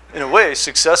 in a way,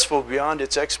 successful beyond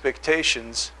its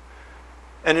expectations.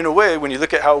 And in a way, when you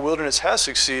look at how wilderness has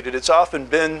succeeded, it's often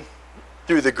been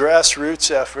through the grassroots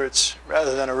efforts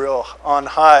rather than a real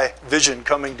on-high vision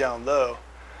coming down low.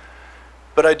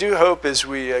 But I do hope as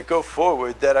we go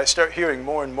forward that I start hearing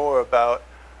more and more about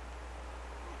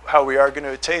how we are going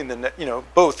to attain the, you know,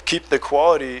 both keep the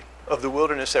quality of the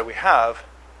wilderness that we have,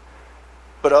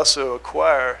 but also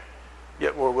acquire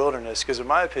yet more wilderness, because in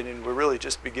my opinion, we're really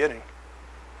just beginning.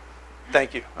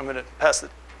 Thank you. I'm going to pass the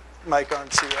mic on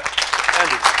to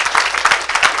Andrew.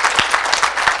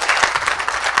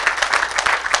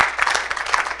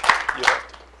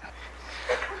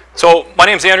 So my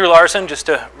name's Andrew Larson, just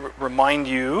to remind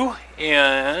you,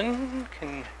 and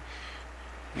can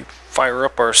you fire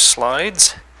up our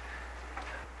slides?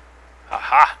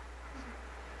 Aha.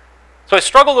 So I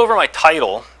struggled over my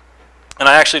title, and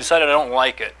I actually decided I don't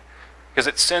like it, because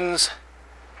it sends,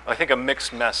 I think, a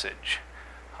mixed message.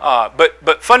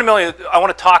 But fundamentally, I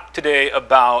want to talk today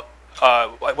about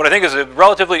what I think is a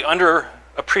relatively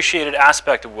underappreciated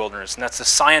aspect of wilderness, and that's the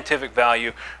scientific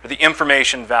value or the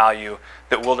information value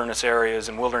that wilderness areas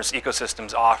and wilderness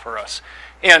ecosystems offer us.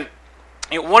 And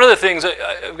you know, one of the things,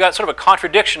 I've got sort of a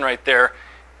contradiction right there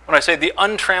when I say the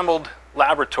untrammeled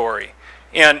laboratory.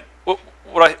 And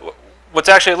what's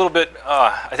actually a little bit,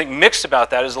 I think, mixed about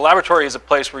that is the laboratory is a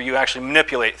place where you actually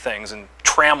manipulate things and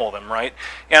trammel them, right?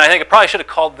 And I think I probably should have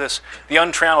called this the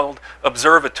untrammeled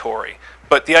observatory.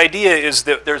 But the idea is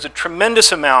that there's a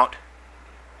tremendous amount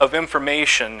of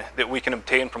information that we can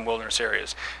obtain from wilderness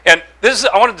areas. And this is,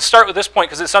 I wanted to start with this point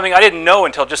because it's something I didn't know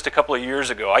until just a couple of years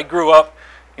ago. I grew up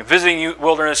visiting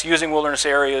wilderness, using wilderness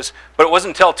areas, but it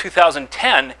wasn't until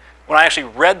 2010 when I actually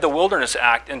read the Wilderness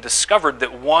Act and discovered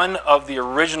that one of the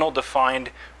original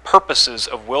defined purposes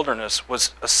of wilderness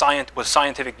was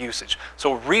scientific usage.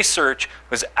 So research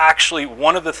was actually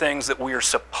one of the things that we are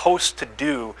supposed to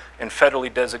do in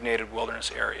federally designated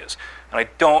wilderness areas. And I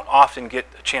don't often get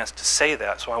a chance to say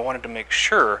that, so I wanted to make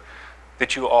sure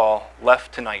that you all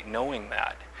left tonight knowing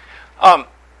that. I've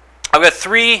got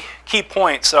 3 key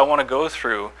points that I want to go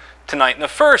through tonight. And the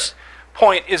first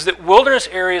point is that wilderness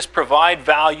areas provide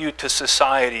value to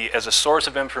society as a source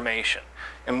of information.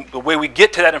 And the way we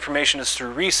get to that information is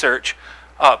through research,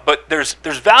 but there's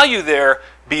value there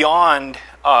beyond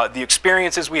the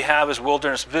experiences we have as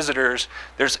wilderness visitors.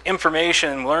 There's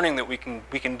information and learning that we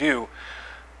can do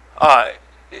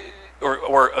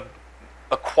or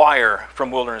acquire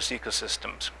from wilderness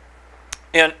ecosystems.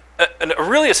 And a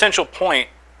really essential point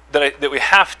that we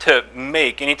have to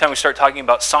make anytime we start talking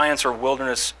about science or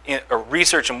wilderness or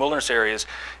research in wilderness areas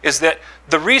is that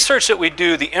the research that we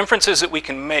do, the inferences that we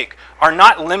can make, are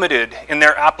not limited in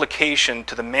their application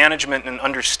to the management and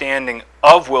understanding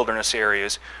of wilderness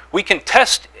areas. We can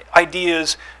test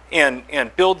ideas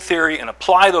and build theory and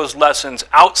apply those lessons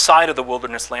outside of the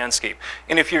wilderness landscape.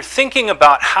 And if you're thinking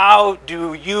about how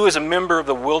do you as a member of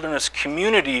the wilderness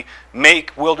community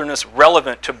make wilderness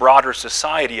relevant to broader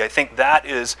society, I think that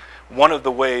is one of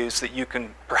the ways that you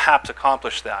can perhaps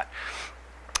accomplish that.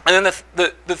 And then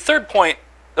the third point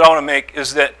that I want to make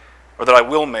is that, or that I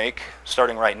will make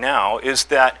starting right now, is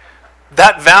that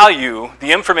value,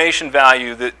 the information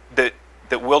value that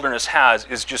wilderness has,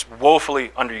 is just woefully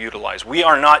underutilized. We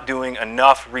are not doing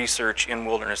enough research in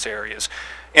wilderness areas.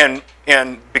 And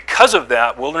because of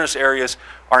that, wilderness areas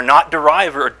are not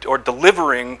deriving or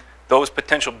delivering those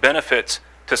potential benefits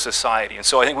to society. And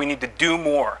so I think we need to do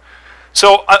more.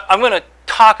 So I'm going to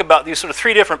talk about these sort of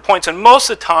 3 different points, and most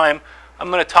of the time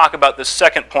I'm going to talk about the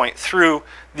second point through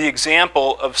the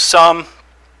example of some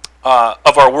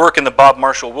of our work in the Bob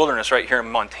Marshall Wilderness right here in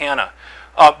Montana.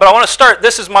 But I want to start,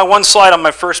 this is my one slide on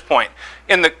my first point.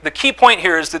 And the key point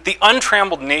here is that the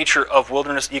untrammeled nature of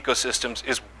wilderness ecosystems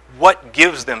is what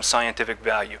gives them scientific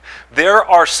value. There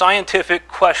are scientific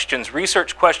questions,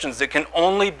 research questions, that can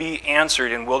only be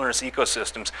answered in wilderness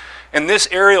ecosystems. And this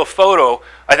aerial photo,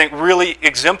 I think, really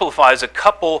exemplifies a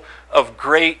couple of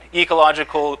great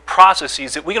ecological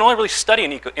processes that we can only really study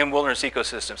in wilderness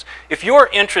ecosystems. If you're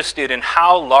interested in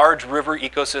how large river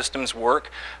ecosystems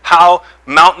work, how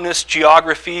mountainous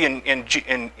geography and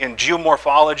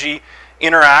geomorphology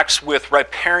interacts with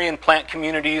riparian plant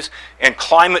communities and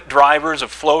climate drivers of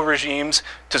flow regimes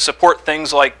to support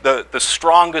things like the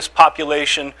strongest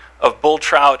population of bull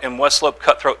trout and west slope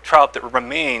cutthroat trout that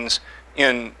remains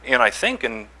I think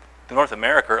in North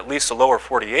America, or at least the lower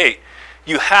 48,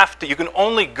 you can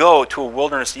only go to a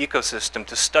wilderness ecosystem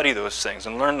to study those things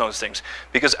and learn those things,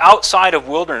 because outside of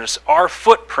wilderness, our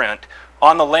footprint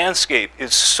on the landscape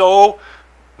is so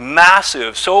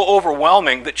massive, so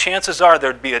overwhelming, that chances are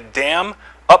there'd be a dam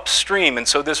upstream, and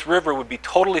so this river would be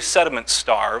totally sediment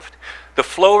starved. The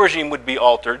flow regime would be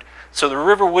altered, so the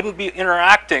river wouldn't be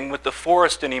interacting with the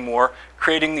forest anymore,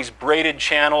 creating these braided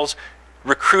channels,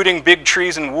 recruiting big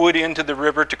trees and wood into the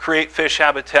river to create fish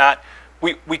habitat.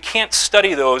 We can't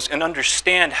study those and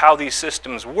understand how these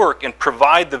systems work and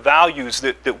provide the values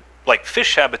that like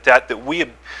fish habitat, that we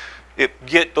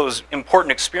get those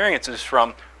important experiences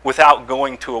from without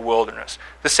going to a wilderness.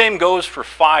 The same goes for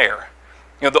fire.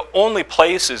 You know, the only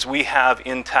places we have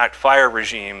intact fire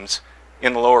regimes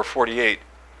in the lower 48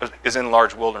 is in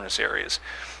large wilderness areas.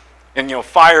 And you know,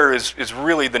 fire is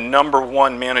really the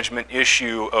 #1 management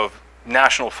issue of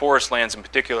national forest lands in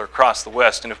particular across the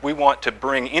West. And if we want to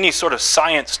bring any sort of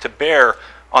science to bear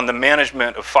on the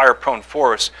management of fire-prone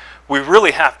forests, we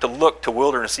really have to look to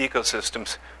wilderness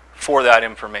ecosystems for that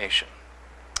information.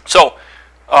 So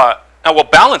now we'll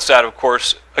balance that, of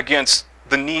course, against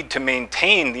the need to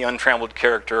maintain the untrammeled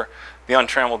character, the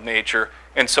untrammeled nature.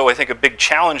 And so I think a big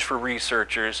challenge for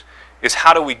researchers is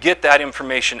how do we get that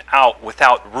information out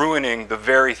without ruining the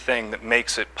very thing that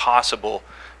makes it possible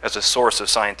as a source of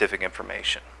scientific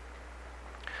information.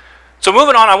 So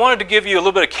moving on, I wanted to give you a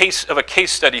little bit of a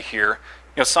case study here.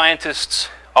 You know, scientists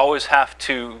always have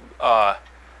to,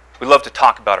 we love to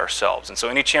talk about ourselves. And so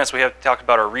any chance we have to talk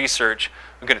about our research,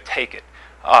 I'm going to take it.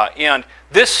 And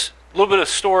this little bit of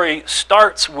story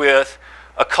starts with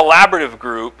a collaborative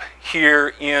group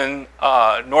here in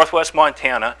northwest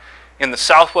Montana in the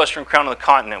southwestern crown of the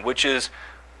continent, which is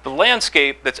the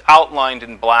landscape that's outlined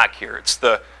in black here. It's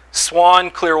the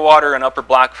Swan, Clearwater, and Upper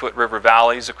Blackfoot River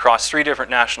valleys across 3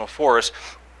 different national forests.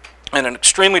 And an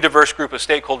extremely diverse group of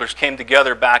stakeholders came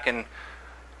together back in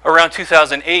around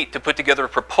 2008 to put together a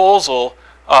proposal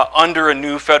under a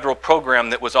new federal program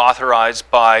that was authorized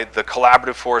by the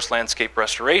Collaborative Forest Landscape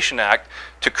Restoration Act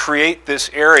to create this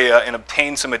area and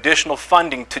obtain some additional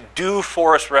funding to do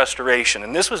forest restoration.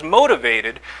 And this was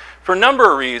motivated for a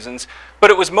number of reasons, but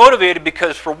it was motivated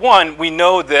because, for one, we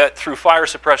know that through fire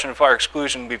suppression and fire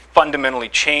exclusion, we've fundamentally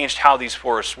changed how these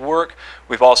forests work.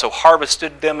 We've also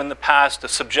harvested them in the past,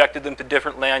 subjected them to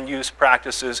different land use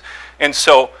practices, and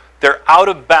so they're out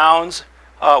of bounds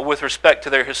with respect to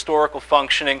their historical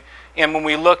functioning. And when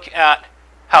we look at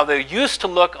how they used to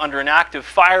look under an active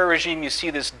fire regime, you see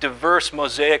this diverse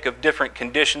mosaic of different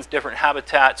conditions, different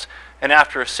habitats, and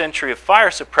after a century of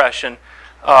fire suppression,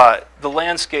 the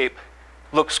landscape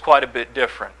looks quite a bit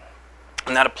different.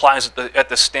 And that applies at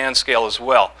the stand scale as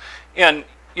well. And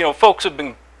you know, folks have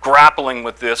been grappling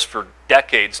with this for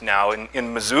decades now,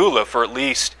 in Missoula for at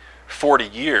least 40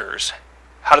 years.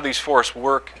 How do these forests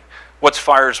work? What's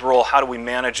fire's role? How do we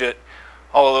manage it?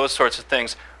 All of those sorts of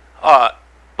things.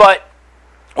 But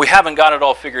we haven't got it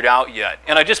all figured out yet.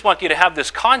 And I just want you to have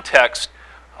this context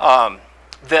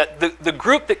that the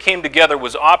group that came together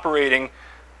was operating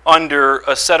under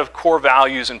a set of core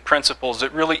values and principles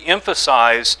that really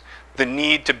emphasized the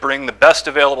need to bring the best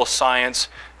available science,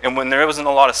 and when there wasn't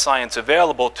a lot of science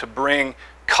available, to bring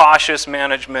cautious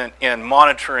management and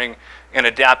monitoring and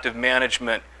adaptive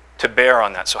management to bear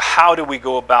on that. So how do we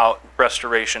go about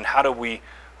restoration? How do we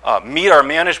meet our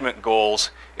management goals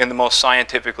in the most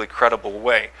scientifically credible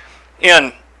way?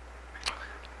 And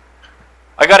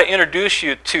I got to introduce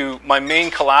you to my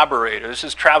main collaborator. This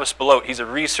is Travis Belote. He's a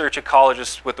research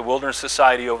ecologist with the Wilderness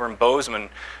Society over in Bozeman.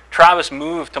 Travis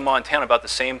moved to Montana about the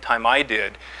same time I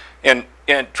did. And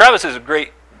Travis is a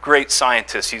great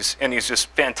scientist. He's just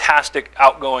fantastic,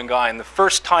 outgoing guy. And the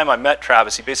first time I met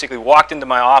Travis, he basically walked into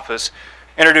my office,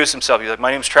 introduced himself. He's like,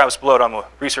 "My name's Travis Belote. I'm a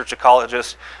research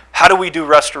ecologist. How do we do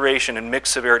restoration in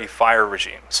mixed severity fire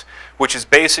regimes?" Which is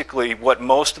basically what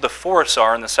most of the forests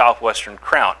are in the southwestern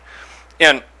crown.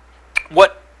 And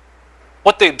what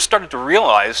they started to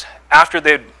realize after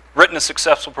they'd written a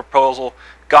successful proposal,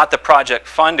 got the project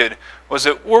funded, was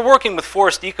that we're working with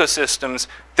forest ecosystems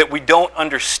that we don't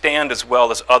understand as well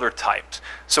as other types.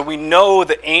 So we know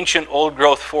the ancient old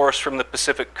growth forests from the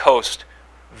Pacific coast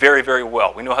very, very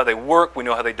well. We know how they work, we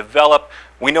know how they develop,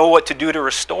 we know what to do to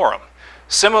restore them.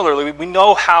 Similarly, we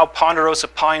know how ponderosa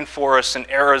pine forests in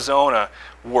Arizona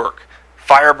work.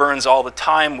 Fire burns all the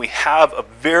time. We have a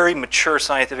very mature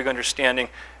scientific understanding,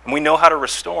 and we know how to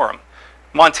restore them.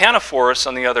 Montana forests,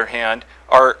 on the other hand,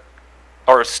 are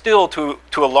still to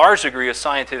a large degree a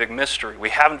scientific mystery. We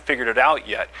haven't figured it out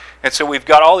yet. And so we've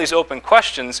got all these open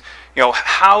questions. You know,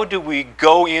 how do we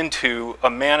go into a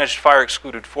managed fire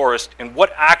excluded forest, and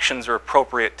what actions are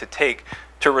appropriate to take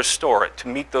to restore it, to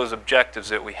meet those objectives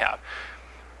that we have?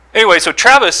 Anyway, so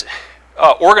Travis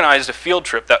organized a field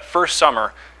trip that first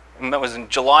summer, and that was in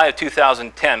July of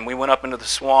 2010. We went up into the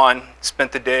Swan,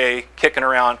 spent the day kicking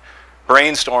around,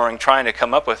 brainstorming, trying to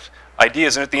come up with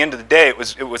ideas. And at the end of the day, it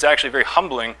was actually very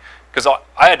humbling, because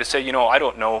I had to say, you know, I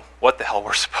don't know what the hell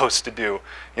we're supposed to do.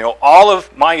 You know, all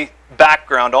of my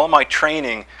background, all my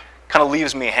training kind of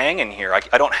leaves me hanging here.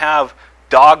 I don't have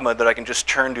dogma that I can just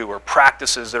turn to, or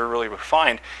practices that are really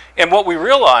refined. And what we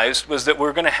realized was that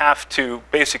we're going to have to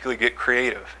basically get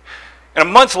creative. And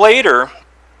a month later,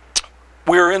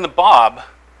 we were in the Bob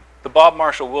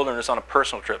Marshall Wilderness, on a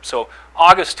personal trip. So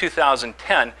August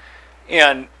 2010,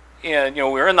 and you know,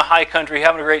 we were in the high country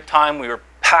having a great time. We were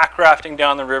pack rafting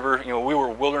down the river. You know, we were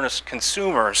wilderness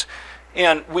consumers,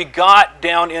 and we got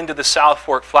down into the South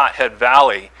Fork Flathead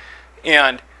Valley,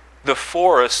 and the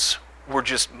forests were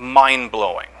just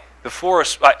mind-blowing. The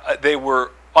forests, they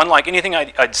were unlike anything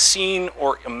I'd seen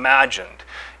or imagined.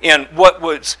 And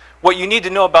what you need to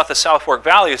know about the South Fork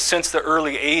Valley is, since the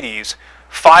early 80s,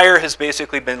 fire has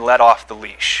basically been let off the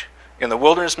leash. And the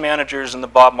wilderness managers in the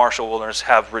Bob Marshall Wilderness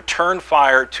have returned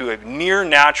fire to a near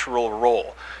natural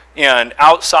role. And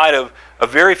outside of a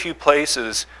very few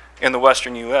places in the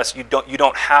western U.S., you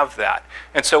don't have that.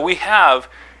 And so we have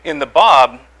in the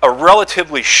Bob a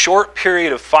relatively short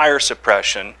period of fire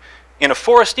suppression in a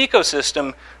forest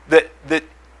ecosystem that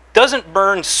doesn't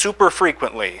burn super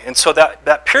frequently. And so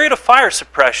that period of fire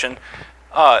suppression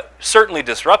certainly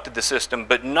disrupted the system,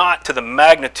 but not to the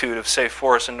magnitude of, say,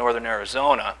 forests in northern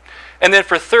Arizona. And then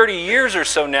for 30 years or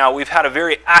so now, we've had a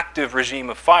very active regime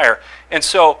of fire. And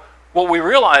so what we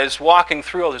realized walking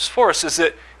through all this forest is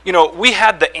that, you know, we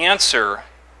had the answer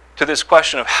to this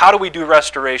question of how do we do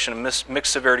restoration of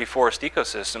mixed severity forest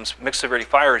ecosystems, mixed severity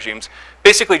fire regimes,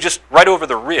 basically just right over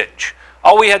the ridge.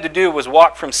 All we had to do was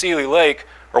walk from Seeley Lake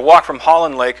or walk from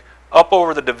Holland Lake up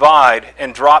over the divide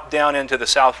and drop down into the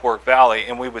South Fork Valley,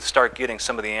 and we would start getting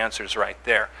some of the answers right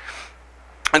there.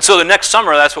 And so the next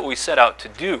summer, that's what we set out to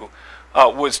do,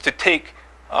 was to take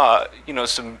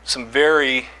some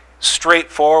very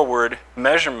straightforward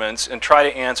measurements and try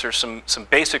to answer some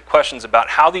basic questions about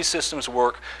how these systems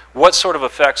work, what sort of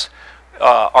effects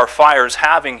are fires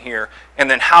having here, and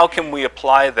then how can we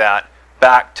apply that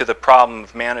back to the problem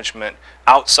of management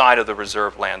outside of the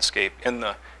reserve landscape in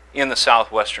the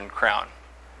southwestern crown.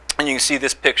 And you can see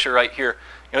this picture right here.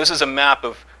 This is a map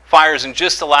of fires in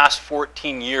just the last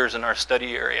 14 years in our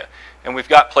study area. And we've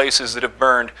got places that have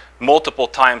burned multiple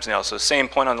times now. So the same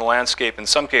point on the landscape, in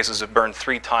some cases, have burned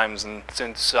 3 times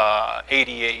since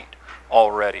 '88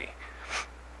 already.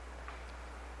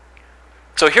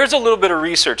 So here's a little bit of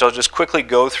research I'll just quickly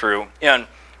go through. And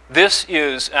this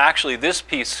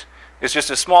piece is just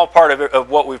a small part of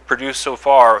what we've produced so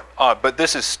far. But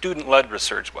this is student-led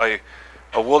research by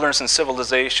a wilderness and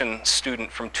civilization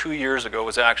student from 2 years ago.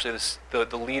 Was actually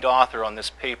the lead author on this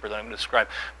paper that I'm going to describe.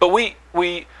 But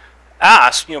we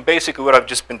asked, basically what I've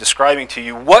just been describing to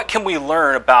you, what can we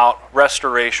learn about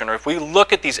restoration? Or if we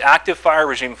look at these active fire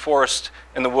regime forests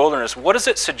in the wilderness, what does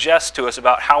it suggest to us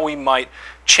about how we might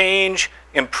change,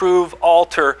 improve,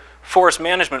 alter forest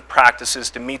management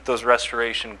practices to meet those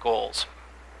restoration goals?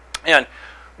 And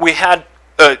we had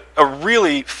a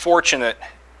really fortunate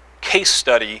case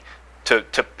study to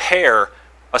pair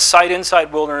a site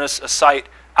inside wilderness, a site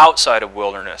outside of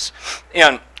wilderness.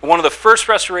 And one of the first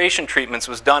restoration treatments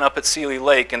was done up at Seeley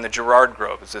Lake in the Girard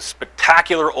Grove. It's a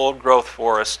spectacular old growth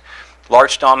forest,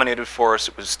 larch dominated forest.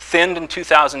 It was thinned in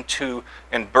 2002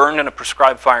 and burned in a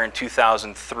prescribed fire in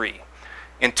 2003.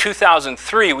 In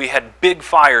 2003, we had big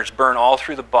fires burn all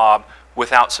through the Bob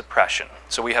without suppression.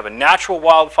 So we have a natural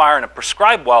wildfire and a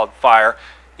prescribed wildfire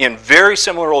in very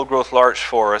similar old growth larch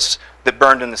forests that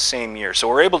burned in the same year. So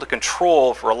we're able to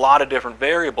control for a lot of different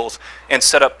variables and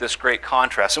set up this great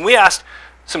contrast. And we asked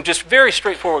some just very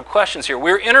straightforward questions here.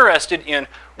 We're interested in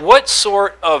what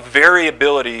sort of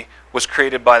variability was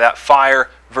created by that fire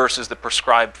versus the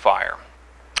prescribed fire.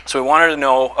 So we wanted to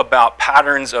know about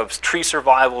patterns of tree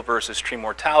survival versus tree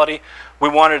mortality. We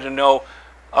wanted to know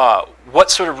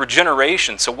what sort of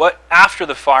regeneration, so what after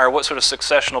the fire, what sort of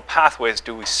successional pathways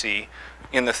do we see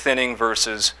in the thinning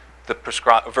versus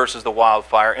the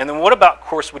wildfire? And then what about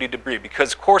coarse woody debris?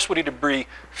 Because coarse woody debris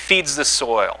feeds the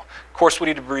soil. Coarse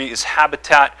woody debris is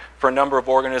habitat for a number of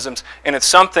organisms, and it's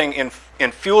something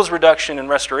in fuels reduction and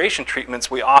restoration treatments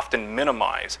we often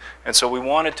minimize. And so we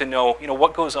wanted to know,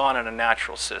 what goes on in a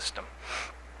natural system.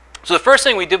 So the first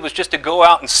thing we did was just to go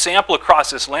out and sample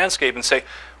across this landscape and say,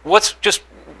 what's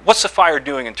the fire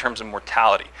doing in terms of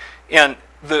mortality? And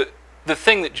the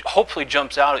thing that hopefully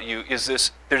jumps out at you is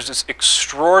there's this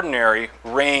extraordinary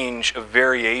range of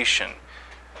variation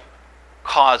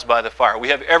caused by the fire. We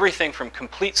have everything from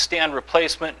complete stand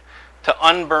replacement to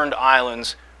unburned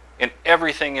islands and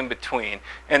everything in between.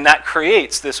 And that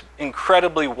creates this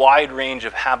incredibly wide range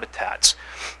of habitats.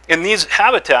 And these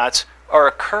habitats are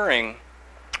occurring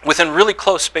within really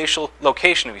close spatial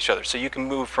location of each other. So you can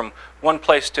move from one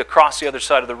place to across the other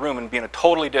side of the room and be in a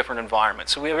totally different environment.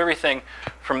 So we have everything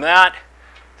from that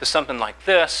to something like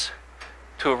this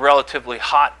to a relatively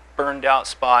hot, burned out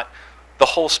spot, the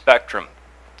whole spectrum.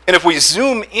 And if we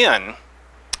zoom in,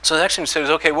 so the next thing says,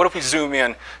 okay, what if we zoom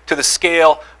in to the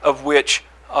scale of which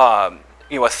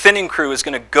a thinning crew is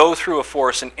going to go through a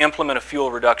forest and implement a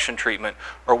fuel reduction treatment,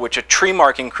 or which a tree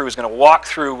marking crew is going to walk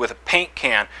through with a paint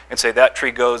can and say that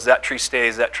tree goes, that tree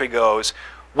stays, that tree goes.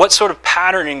 What sort of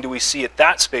patterning do we see at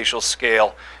that spatial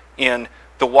scale in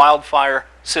the wildfire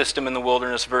system in the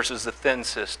wilderness versus the thin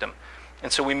system?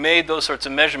 And so we made those sorts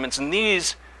of measurements. And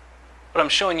these, what I'm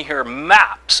showing you here, are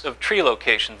maps of tree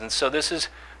locations. And so this is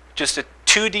just a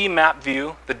 2D map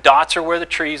view. The dots are where the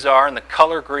trees are, and the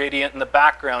color gradient in the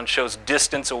background shows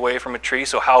distance away from a tree,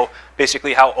 so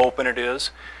basically how open it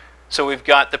is. So we've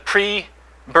got the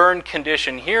pre-burn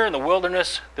condition here in the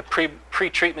wilderness, the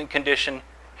pre-treatment condition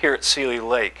here at Seeley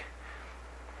Lake.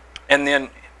 And then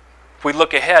if we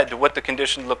look ahead to what the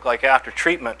conditions look like after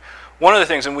treatment, one of the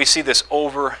things, and we see this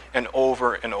over and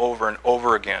over and over and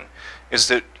over again, is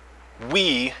that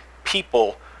we,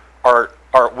 people,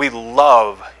 we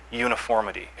love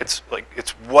uniformity. It's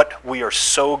what we are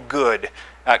so good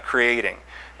at creating.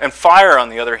 And fire, on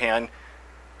the other hand,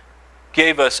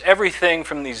 gave us everything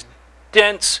from these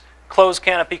dense closed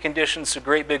canopy conditions to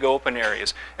great big open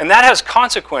areas. And that has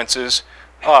consequences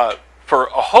for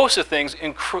a host of things,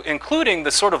 including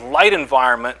the sort of light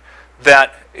environment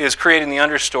that is creating the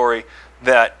understory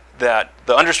that the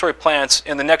understory plants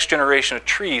and the next generation of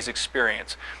trees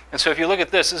experience. And so if you look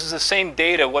at this is the same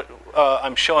data what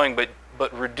I'm showing, but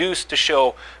reduced to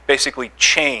show basically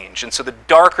change. And so the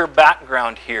darker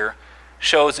background here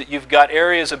shows that you've got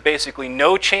areas of basically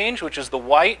no change, which is the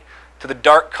white, to the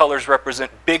dark colors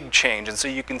represent big change. And so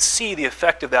you can see the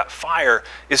effect of that fire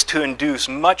is to induce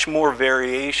much more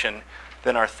variation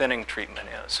than our thinning treatment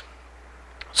is.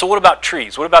 So what about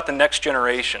trees? What about the next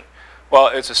generation? Well,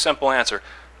 it's a simple answer.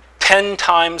 10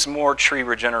 times more tree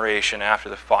regeneration after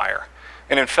the fire.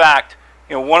 And in fact,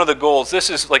 you know, one of the goals, this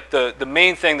is like the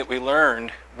main thing that we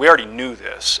learned, we already knew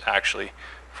this actually.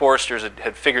 Foresters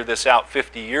had figured this out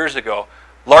 50 years ago.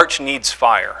 Larch needs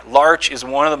fire. Larch is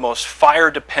one of the most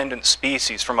fire-dependent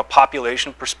species from a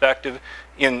population perspective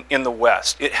in the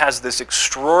West. It has this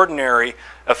extraordinary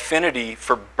affinity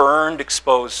for burned,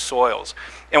 exposed soils.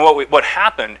 And what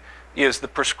happened is the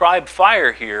prescribed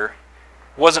fire here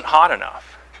wasn't hot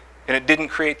enough. And it didn't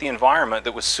create the environment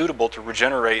that was suitable to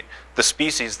regenerate the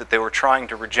species that they were trying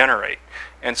to regenerate.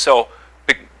 And so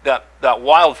that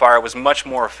wildfire was much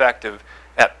more effective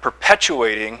at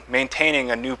perpetuating,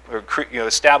 maintaining a new, or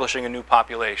establishing a new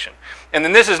population. And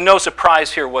then this is no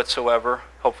surprise here whatsoever,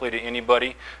 hopefully to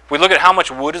anybody. If we look at how much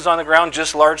wood is on the ground,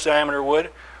 just large diameter wood,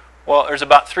 well, there's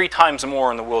about 3 times more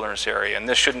in the wilderness area. And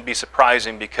this shouldn't be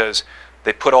surprising because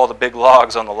they put all the big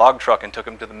logs on the log truck and took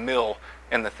them to the mill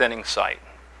in the thinning site.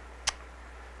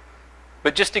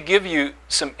 But just to give you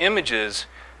some images,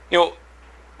 you know,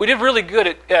 we did really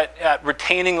good at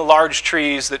retaining large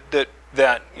trees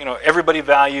that you know everybody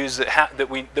values, that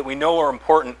we know are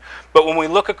important. But when we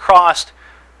look across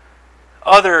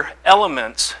other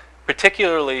elements,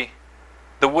 particularly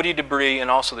the woody debris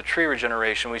and also the tree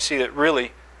regeneration, we see that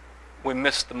really we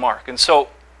missed the mark. And so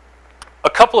a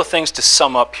couple of things to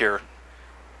sum up here.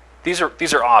 These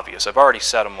are obvious. I've already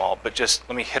said them all, but just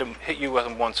let me hit you with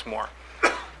them once more.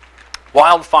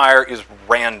 Wildfire is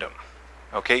random.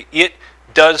 Okay, it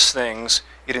does things.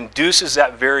 It induces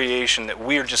that variation that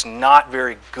we are just not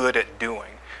very good at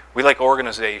doing. We like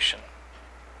organization.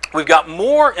 We've got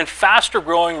more and faster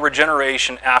growing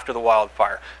regeneration after the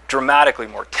wildfire, dramatically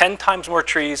more. 10 times more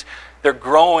trees, they're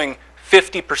growing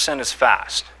 50% as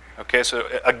fast. Okay, so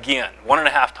again,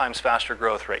 1.5 times faster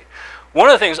growth rate. One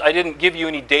of the things, I didn't give you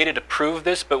any data to prove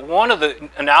this, but one of the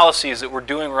analyses that we're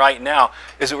doing right now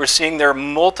is that we're seeing there are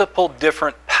multiple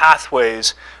different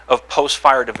pathways of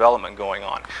post-fire development going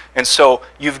on. And so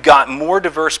you've got more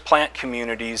diverse plant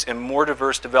communities and more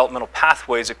diverse developmental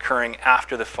pathways occurring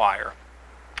after the fire.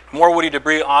 More woody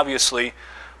debris, obviously.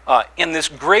 In this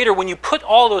greater, when you put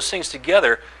all those things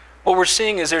together, what we're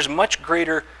seeing is there's much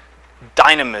greater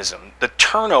dynamism. The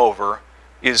turnover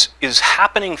is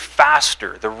happening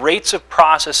faster. The rates of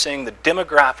processing, the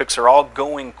demographics are all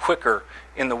going quicker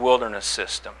in the wilderness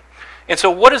system. And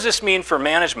so what does this mean for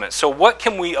management? So what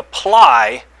can we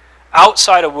apply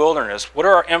outside of wilderness? What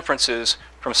are our inferences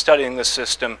from studying this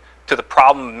system to the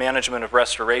problem management of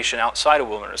restoration outside of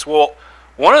wilderness? Well,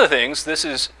 one of the things, this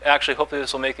is actually, hopefully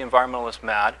this will make the environmentalists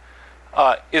mad,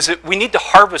 is that we need to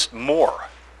harvest more.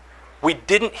 We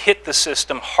didn't hit the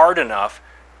system hard enough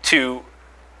to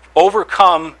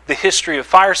overcome the history of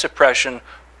fire suppression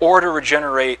or to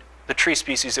regenerate the tree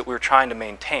species that we were trying to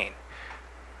maintain.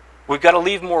 We've got to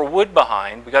leave more wood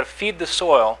behind. We've got to feed the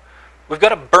soil. We've got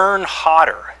to burn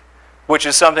hotter, which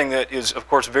is something that is, of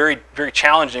course, very, very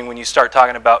challenging when you start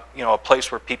talking about, you know, a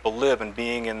place where people live and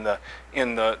being in the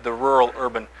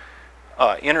rural-urban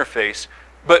interface.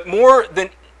 But more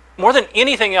than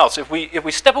anything else, if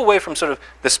we step away from sort of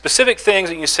the specific things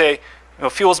that you say, you know,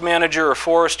 fuels manager or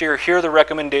forester, here are the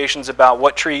recommendations about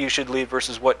what tree you should leave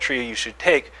versus what tree you should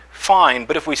take, fine.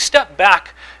 But if we step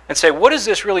back and say, what does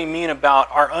this really mean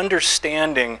about our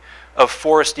understanding of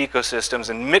forest ecosystems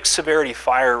and mixed severity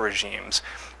fire regimes,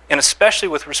 and especially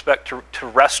with respect to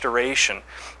restoration?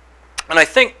 And I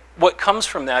think what comes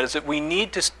from that is that we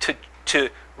need to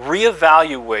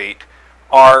reevaluate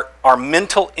our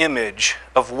mental image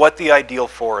of what the ideal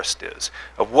forest is,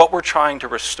 of what we're trying to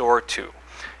restore to.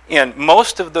 And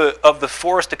most of the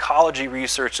forest ecology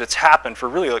research that's happened for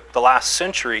really like the last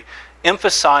century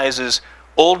emphasizes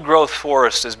old growth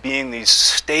forests as being these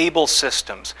stable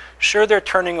systems. Sure, they're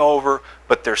turning over,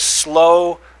 but they're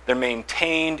slow, they're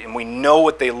maintained, and we know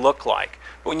what they look like.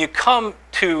 But when you come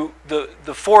to the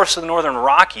forests of the Northern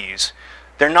Rockies,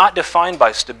 they're not defined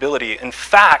by stability. In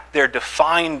fact, they're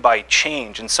defined by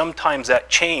change, and sometimes that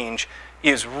change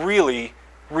is really,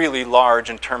 really large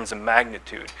in terms of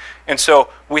magnitude. And so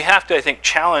we have to, I think,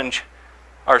 challenge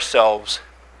ourselves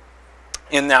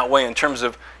in that way in terms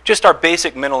of just our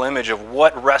basic mental image of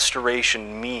what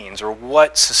restoration means or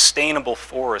what sustainable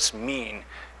forests mean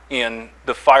in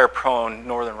the fire-prone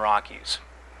Northern Rockies.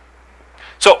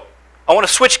 So I want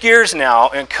to switch gears now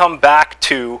and come back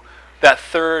to that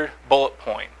third bullet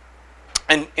point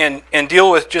and deal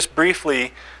with just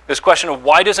briefly this question of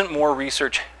why doesn't more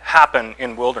research happen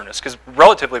in wilderness? Because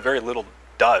relatively very little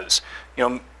does. You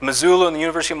know, Missoula and the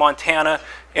University of Montana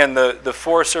and the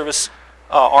Forest Service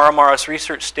RMRS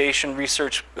Research Station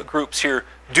research groups here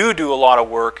do a lot of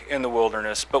work in the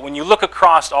wilderness. But when you look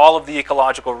across all of the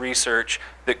ecological research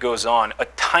that goes on, a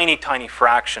tiny, tiny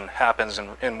fraction happens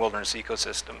in wilderness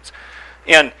ecosystems.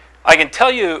 And I can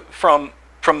tell you from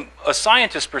a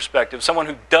scientist's perspective, someone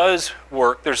who does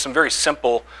work, there's some very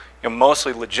simple,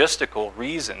 mostly logistical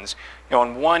reasons.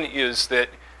 And one is that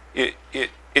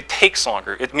it takes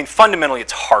longer. I mean, fundamentally,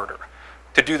 it's harder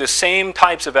to do the same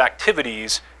types of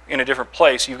activities in a different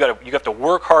place. You have to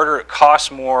work harder. It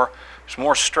costs more. There's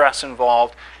more stress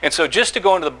involved. And so, just to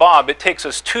go into the Bob, it takes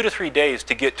us 2 to 3 days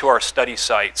to get to our study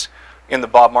sites in the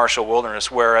Bob Marshall Wilderness.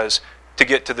 Whereas to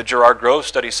get to the Girard Grove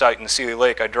study site in the Seeley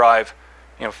Lake, I drive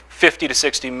 50 to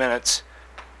 60 minutes,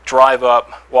 drive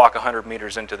up, walk 100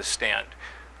 meters into the stand.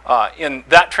 And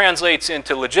that translates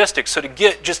into logistics. So to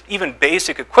get just even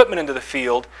basic equipment into the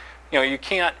field, you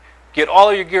can't get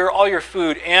all your gear, all your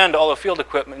food, and all the field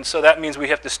equipment. And so that means we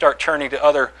have to start turning to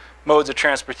other modes of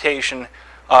transportation,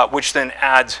 which then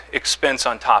adds expense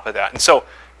on top of that. And so,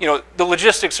 the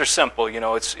logistics are simple.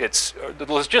 The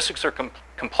logistics are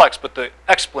complex, but the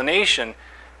explanation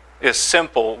is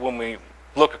simple when we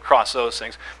look across those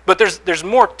things. But there's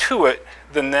more to it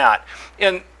than that.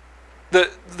 And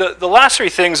the last three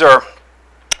things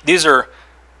these are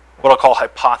what I'll call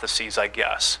hypotheses, I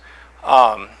guess.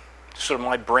 Sort of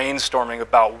my brainstorming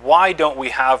about why don't we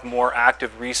have more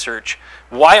active research?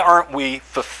 Why aren't we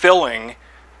fulfilling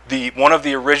one of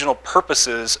the original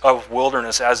purposes of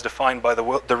wilderness as defined by the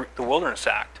Wilderness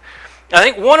Act? And I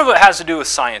think one of it has to do with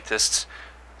scientists.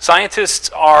 Scientists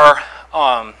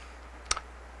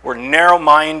we're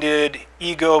narrow-minded,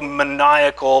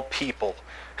 egomaniacal people.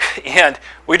 And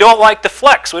we don't like to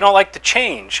flex. We don't like to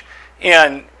change.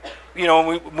 And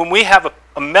when we have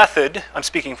a method, I'm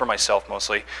speaking for myself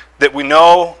mostly, that we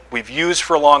know we've used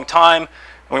for a long time,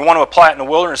 and we want to apply it in a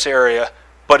wilderness area,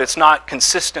 but it's not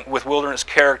consistent with wilderness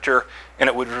character, and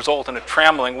it would result in a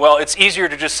trammeling. Well, it's easier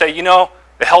to just say, the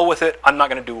hell with it. I'm not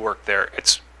going to do work there.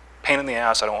 It's a pain in the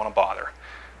ass. I don't want to bother.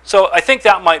 So I think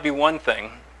that might be one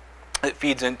thing that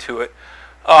feeds into it.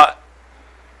 I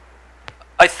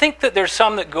think that there's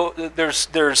some that go, there's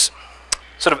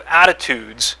sort of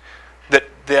attitudes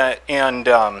and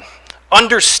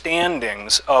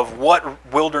understandings of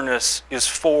what wilderness is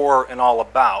for and all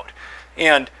about.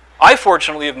 And I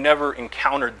fortunately have never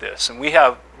encountered this, and we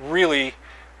have really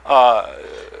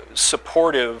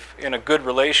supportive and a good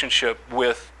relationship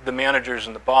with the managers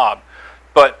in the Bob.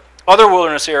 But other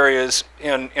wilderness areas,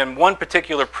 in one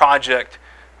particular project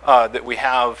that we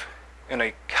have in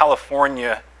a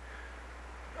California,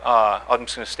 I'm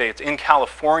just going to say it's in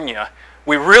California,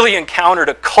 we really encountered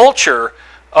a culture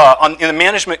in the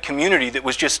management community that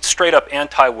was just straight up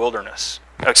anti-wilderness,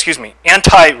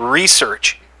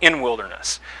 anti-research in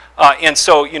wilderness. And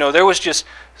so, there was just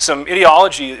some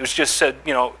ideology that was just said,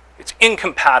 it's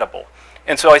incompatible.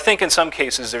 And so I think in some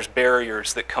cases there's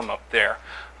barriers that come up there.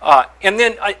 And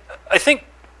then I think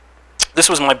this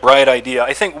was my bright idea.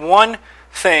 I think one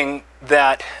thing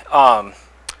that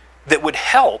that would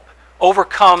help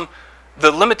overcome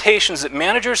the limitations that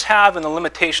managers have and the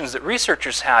limitations that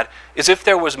researchers had is if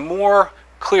there was more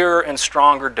clearer and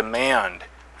stronger demand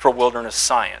for wilderness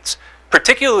science,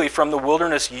 particularly from the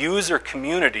wilderness user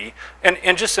community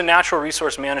and just the natural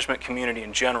resource management community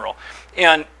in general.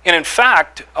 And in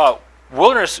fact,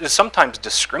 wilderness is sometimes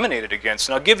discriminated against.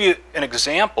 And I'll give you an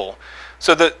example.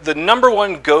 So the number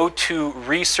one go-to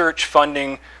research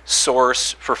funding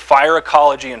source for fire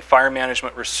ecology and fire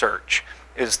management research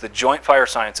is the Joint Fire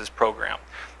Sciences Program.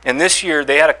 And this year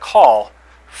they had a call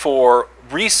for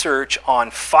research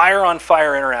on fire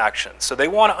interactions. So they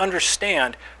want to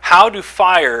understand how do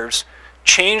fires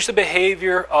change the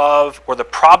behavior of or the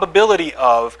probability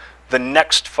of the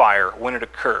next fire when it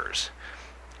occurs.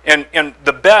 And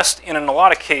the best, and in a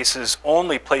lot of cases,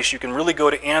 only place you can really go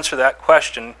to answer that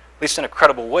question, at least in a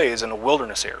credible way, is in a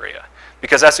wilderness area.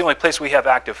 Because that's the only place we have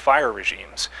active fire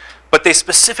regimes. But they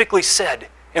specifically said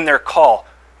in their call,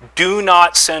 do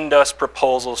not send us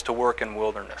proposals to work in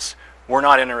wilderness. We're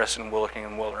not interested in working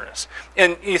in wilderness.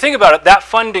 And you think about it, that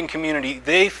funding community,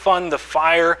 they fund the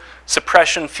fire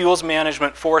suppression, fuels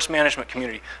management, forest management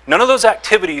community. None of those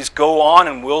activities go on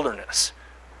in wilderness.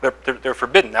 They're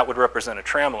forbidden. That would represent a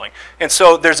trammeling. And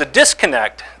so there's a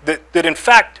disconnect that in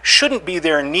fact shouldn't be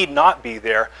there and need not be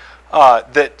there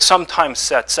that sometimes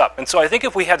sets up. And so I think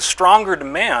if we had stronger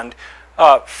demand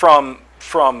from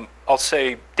I'll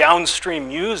say, downstream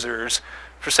users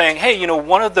for saying, hey, you know,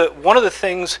 one of the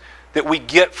things that we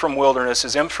get from wilderness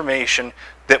is information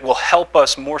that will help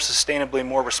us more sustainably,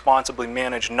 more responsibly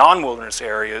manage non-wilderness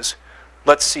areas.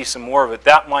 Let's see some more of it.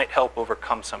 That might help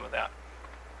overcome some of that.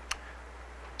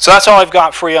 So that's all I've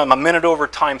got for you. I'm a minute over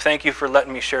time. Thank you for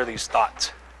letting me share these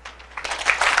thoughts.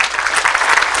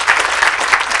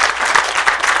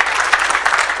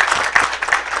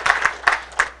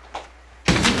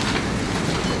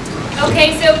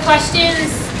 Okay, so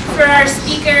questions for our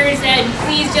speakers, and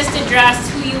please just address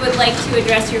who you would like to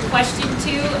address your question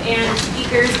to, and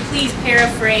speakers, please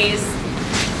paraphrase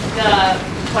the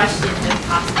questions if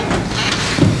possible.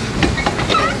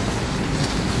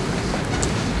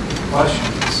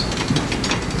 Questions?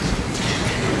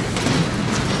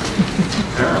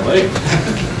 Apparently.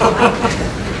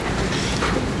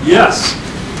 Yes.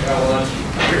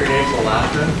 Your name's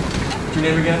Alaska. What's your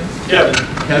name again? Kevin.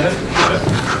 Kevin?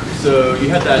 So you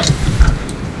had that,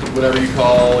 whatever you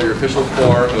call your official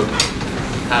form of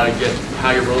how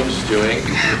your wilderness is doing in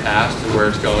the past and where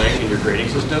it's going in your grading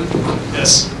system.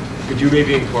 Yes. Could you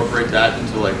maybe incorporate that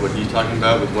into like what he's talking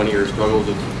about with one of your struggles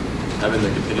of having the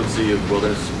contingency of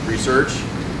wilderness research?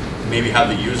 Maybe have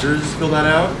the users fill that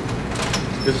out?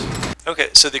 Okay,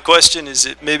 so the question is,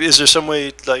 is there some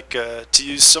way like to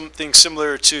use something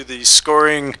similar to the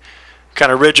scoring kind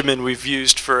of regimen we've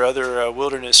used for other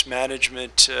wilderness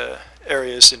management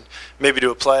areas, and maybe to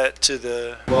apply it to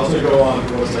the... Well, let's go on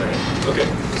for 1 second. Okay.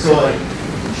 So like,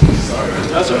 sorry.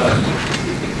 That's all right.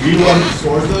 You want to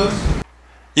score those?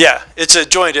 Yeah, it's a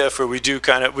joint effort. We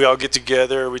all get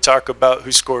together, we talk about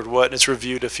who scored what, and it's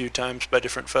reviewed a few times by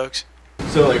different folks.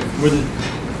 So like,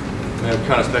 I'm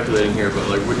kind of speculating here, but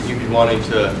like, wouldn't you be wanting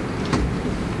to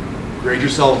grade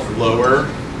yourself lower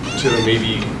to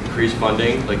maybe increase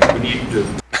funding? Like, we need to...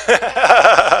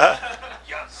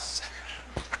 Yes.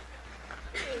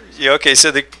 Yeah, okay,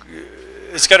 so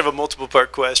it's kind of a multiple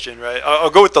part question, right?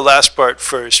 I'll go with the last part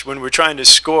first. When we're trying to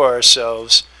score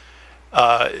ourselves,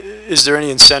 is there any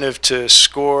incentive to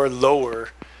score lower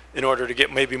in order to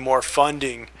get maybe more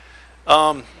funding?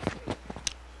 I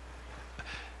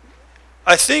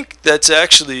think that's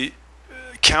actually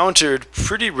countered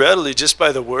pretty readily just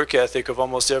by the work ethic of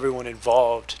almost everyone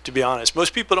involved, to be honest.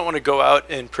 Most people don't want to go out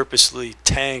and purposely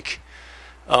tank.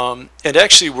 And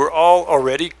actually, we're all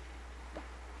already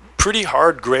pretty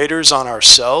hard graders on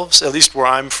ourselves, at least where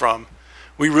I'm from.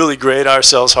 We really grade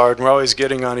ourselves hard, and we're always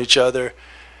getting on each other.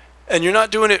 And you're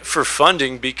not doing it for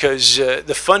funding because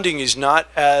the funding is not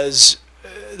as...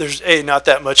 there's not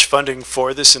that much funding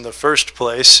for this in the first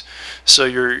place, so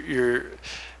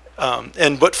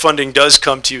and what funding does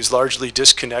come to you is largely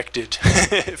disconnected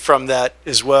from that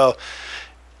as well.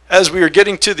 As we are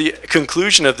getting to the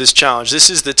conclusion of this challenge, this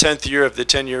is the 10th year of the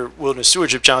 10-year Wilderness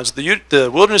Stewardship Challenge.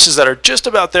 The wildernesses that are just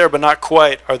about there but not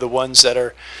quite are the ones that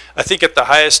are, I think, at the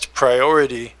highest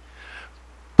priority.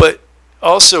 But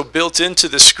also built into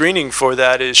the screening for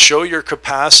that is show your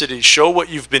capacity, show what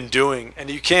you've been doing.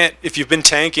 And you can't, if you've been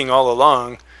tanking all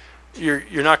along,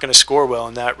 you're not going to score well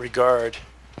in that regard.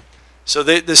 So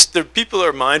the people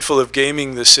are mindful of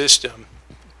gaming the system,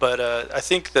 but I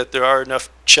think that there are enough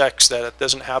checks that it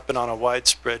doesn't happen on a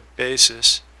widespread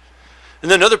basis. And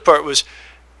then another part was,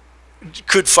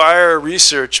 could fire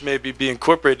research maybe be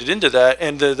incorporated into that?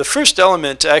 And the first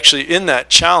element actually in that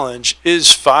challenge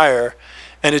is fire.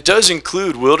 And it does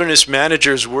include wilderness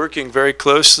managers working very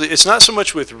closely. It's not so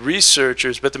much with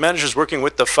researchers, but the managers working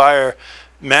with the fire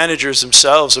managers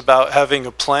themselves about having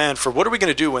a plan for what are we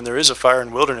going to do when there is a fire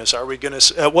in wilderness? Are we going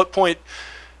to, at what point,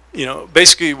 you know,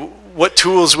 basically what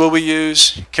tools will we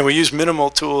use? Can we use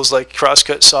minimal tools like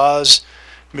crosscut saws,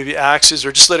 maybe axes,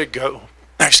 or just let it go?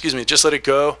 Excuse me, just let it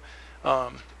go.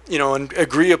 You know, and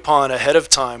agree upon ahead of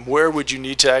time where would you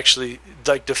need to actually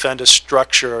like defend a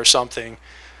structure or something.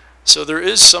 So there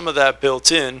is some of that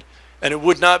built in, and it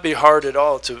would not be hard at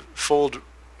all to fold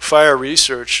fire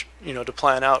research, you know, to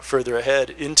plan out further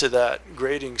ahead into that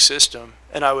grading system.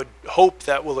 And I would hope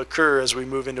that will occur as we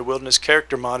move into wilderness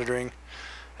character monitoring,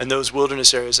 and those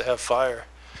wilderness areas that have fire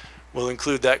will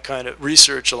include that kind of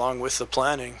research along with the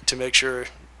planning to make sure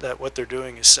that what they're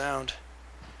doing is sound.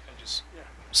 Can I just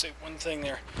say one thing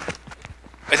there?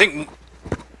 I think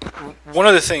one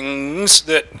of the things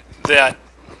that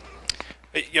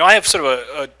you know, I have sort of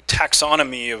a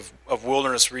taxonomy of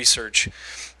wilderness research.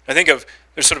 I think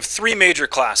there's sort of three major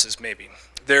classes maybe.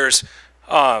 There's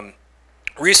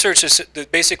research that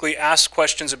basically asks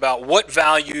questions about what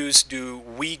values do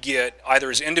we get either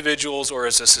as individuals or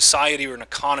as a society or an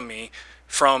economy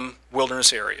from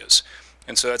wilderness areas.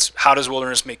 And so that's, how does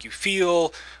wilderness make you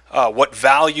feel? What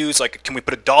values, like can we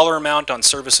put a dollar amount on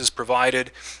services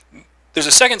provided? There's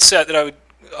a second set that I would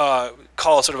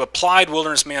call sort of applied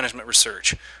wilderness management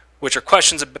research, which are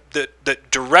questions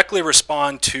that directly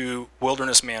respond to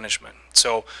wilderness management.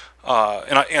 So,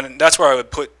 and that's where I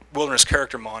would put wilderness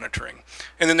character monitoring.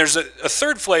 And then there's a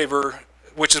third flavor,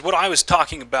 which is what I was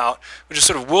talking about, which is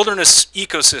sort of wilderness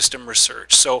ecosystem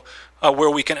research. So where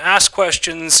we can ask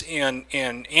questions and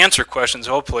answer questions,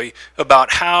 hopefully,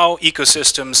 about how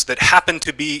ecosystems that happen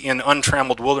to be in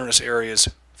untrammeled wilderness areas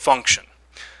function.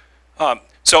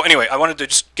 So anyway, I wanted to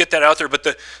just get that out there, but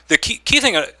the key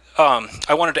thing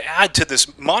I wanted to add to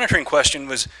this monitoring question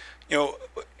was,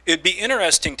 it'd be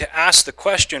interesting to ask the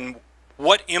question,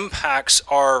 what impacts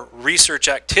are research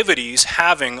activities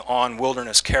having on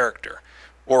wilderness character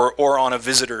or on a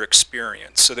visitor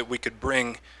experience, so that we could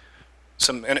bring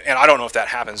some, and I don't know if that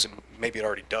happens, and maybe it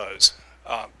already does,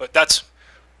 but that's,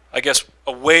 I guess,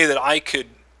 a way that I could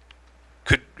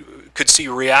see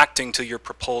reacting to your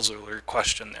proposal or your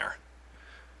question there.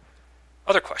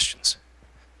 Other questions?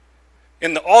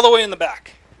 All the way in the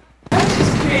back. I was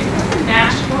just curious, what are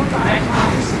national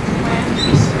guidelines when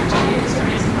research is or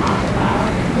is not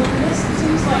allowed in wilderness? It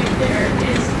seems like there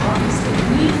is obviously a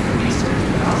need for research,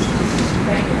 but also to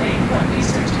regulate what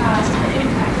research has and the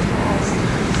impact it has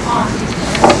on these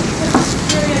areas. So I'm just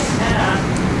curious at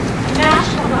a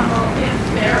national level if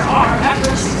there are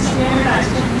efforts to standardize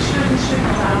when we should and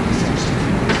shouldn't allow research to be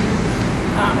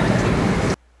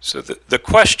So the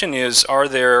question is, are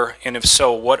there, and if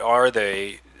so, what are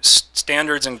they,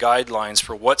 standards and guidelines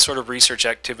for what sort of research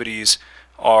activities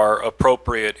are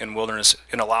appropriate in wilderness,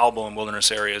 and allowable in wilderness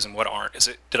areas, and what aren't?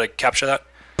 Did I capture that?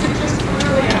 Just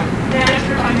literally a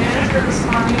manager by manager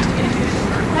responding to individual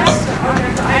requests, or are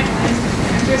there guidelines that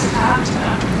managers have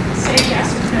to say yes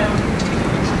or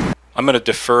no? I'm going to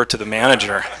defer to the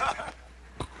manager.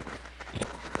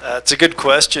 That's a good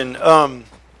question.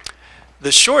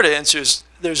 The short answer is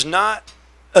there's not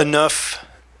enough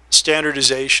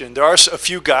standardization. There are a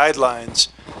few guidelines,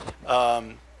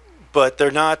 but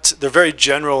they're very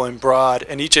general and broad,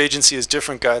 and each agency has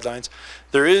different guidelines.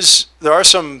 There are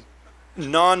some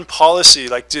non-policy,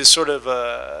 like just sort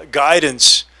of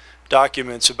guidance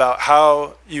documents about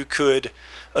how you could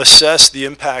assess the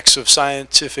impacts of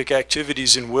scientific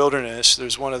activities in wilderness.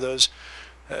 There's one of those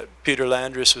Peter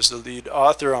Landris was the lead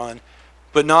author on,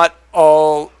 but not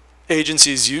all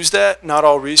agencies use that. Not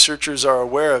all researchers are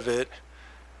aware of it.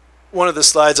 One of the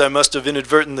slides I must have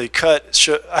inadvertently cut,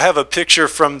 I have a picture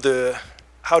from the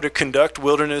how to conduct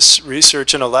wilderness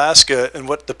research in Alaska, and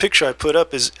what the picture I put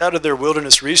up is out of their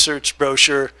wilderness research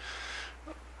brochure.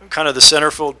 Kind of the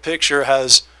centerfold picture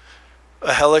has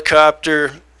a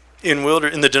helicopter in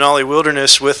the Denali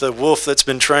wilderness with a wolf that's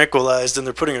been tranquilized, and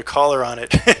they're putting a collar on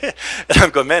it. And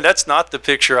I'm going, man, that's not the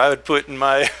picture I would put in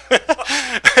my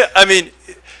I mean,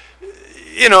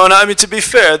 and I mean, to be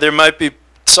fair, there might be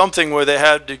something where they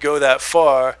had to go that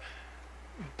far,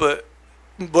 but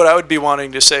what I would be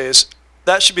wanting to say is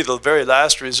that should be the very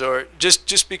last resort,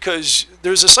 just because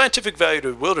there's a scientific value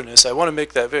to wilderness. I want to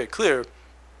make that very clear,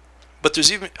 but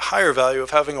there's even higher value of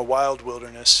having a wild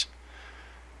wilderness.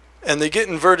 And they get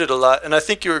inverted a lot, and I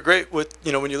think you were great with,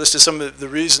 when you listed some of the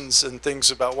reasons and things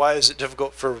about why is it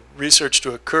difficult for research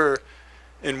to occur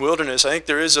in wilderness. I think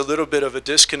there is a little bit of a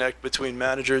disconnect between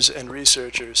managers and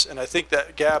researchers, and I think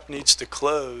that gap needs to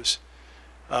close.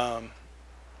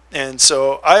 And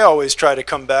so I always try to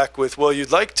come back with, well, you'd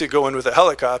like to go in with a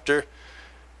helicopter.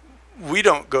 We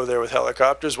don't go there with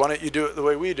helicopters. Why don't you do it the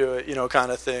way we do it,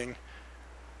 kind of thing.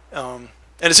 And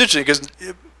it's interesting because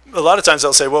a lot of times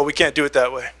they'll say, well, we can't do it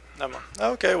that way. I'm like,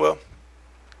 okay, well,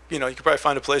 you could probably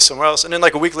find a place somewhere else. And then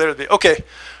like a week later, they'll be, okay,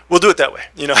 we'll do it that way.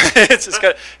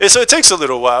 So it takes a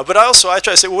little while. But I try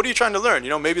to say, well, what are you trying to learn?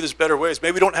 Maybe there's better ways.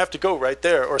 Maybe we don't have to go right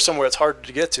there or somewhere it's harder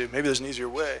to get to. Maybe there's an easier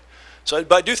way. So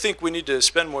but I do think we need to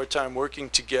spend more time working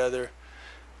together.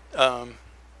 And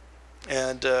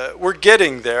we're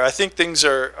getting there. I think things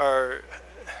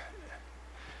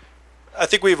I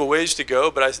think we have a ways to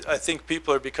go, but I think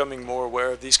people are becoming more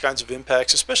aware of these kinds of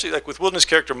impacts, especially like with wilderness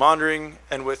character monitoring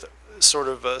and with sort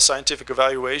of scientific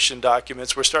evaluation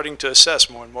documents. We're starting to assess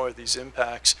more and more of these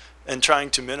impacts and trying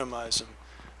to minimize them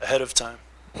ahead of time.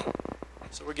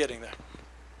 So we're getting there.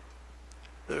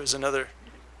 There's another,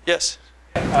 yes?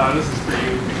 This is for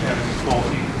you, Kevin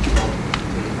Colty.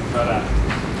 But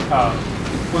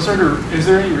is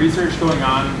there any research going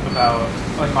on about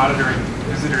monitoring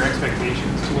visitor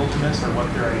expectations to wilderness, or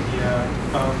what their idea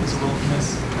of is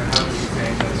wilderness, and how do you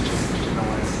think that's changed in the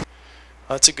West?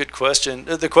 That's a good question.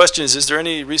 The question is there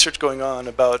any research going on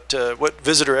about what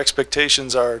visitor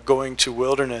expectations are going to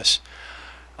wilderness?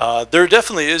 There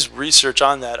definitely is research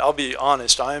on that. I'll be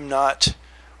honest, I'm not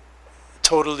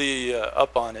totally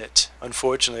up on it,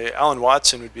 unfortunately. Alan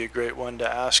Watson would be a great one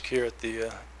to ask here at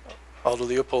the Aldo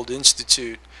Leopold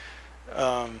Institute.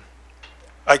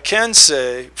 I can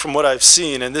say, from what I've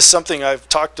seen, and this is something I've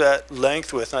talked at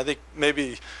length with, and I think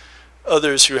maybe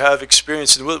others who have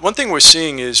experience. One thing we're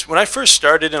seeing is, when I first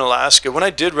started in Alaska, when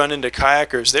I did run into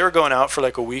kayakers, they were going out for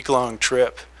like a week-long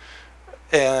trip.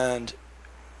 And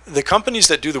the companies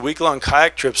that do the week-long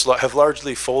kayak trips have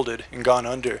largely folded and gone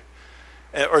under.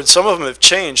 Or some of them have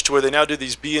changed to where they now do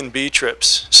these B&B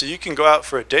trips. So you can go out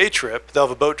for a day trip. They'll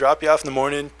have a boat drop you off in the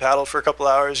morning, paddle for a couple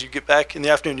hours. You get back in the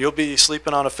afternoon, you'll be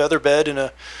sleeping on a feather bed in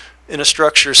a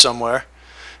structure somewhere.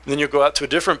 And then you'll go out to a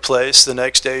different place the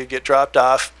next day, you get dropped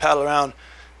off, paddle around,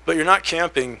 but you're not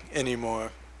camping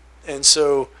anymore. And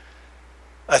so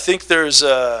I think there's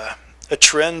a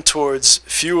trend towards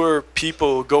fewer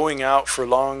people going out for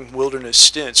long wilderness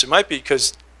stints. It might be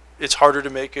because it's harder to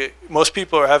make it. Most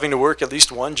people are having to work at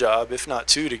least one job, if not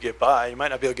two, to get by. You might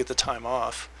not be able to get the time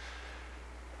off.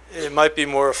 It might be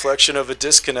more a reflection of a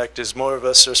disconnect, as more of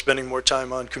us are spending more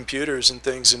time on computers and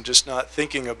things and just not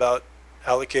thinking about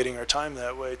allocating our time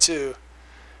that way too.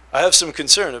 I have some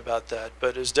concern about that,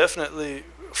 but there's definitely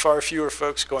far fewer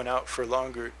folks going out for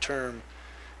longer term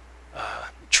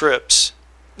trips.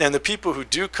 And the people who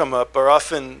do come up are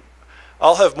often,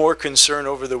 I'll have more concern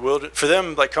over the wilderness. For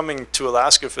them, like coming to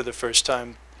Alaska for the first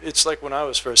time, it's like when I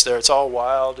was first there, it's all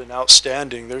wild and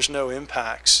outstanding. There's no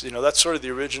impacts. You know, that's sort of the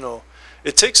original.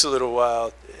 It takes a little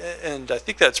while, and I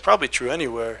think that's probably true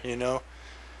anywhere, you know.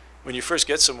 When you first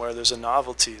get somewhere, there's a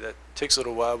novelty that takes a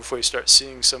little while before you start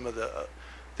seeing some of the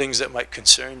things that might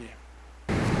concern you.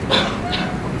 I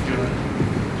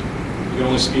can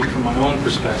only speak from my own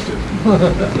perspective.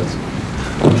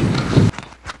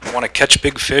 I want to catch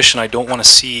big fish, and I don't want to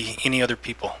see any other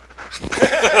people.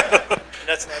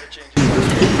 That's not a change.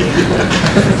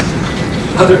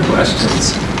 Other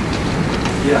questions?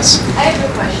 Yes. I have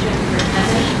a question for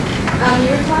Kevin.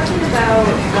 You were talking about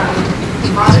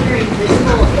monitoring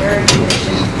visible air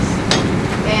emissions,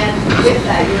 and with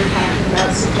that you were talking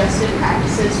about suggested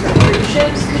practices for cruise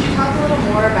ships. Could you talk a little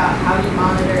more about how you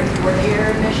monitor for the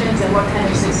air emissions and what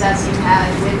kind of success you've had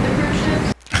with the cruise ships?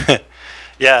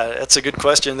 Yeah, that's a good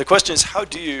question. The question is, how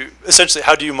do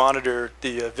you monitor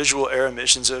the visual air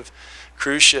emissions of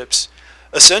cruise ships?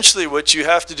 Essentially, what you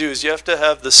have to do is you have to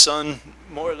have the sun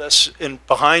more or less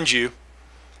behind you.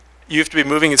 You have to be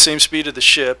moving at the same speed of the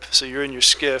ship, so you're in your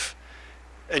skiff,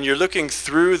 and you're looking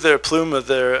through the plume of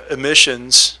their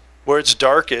emissions where it's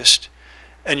darkest,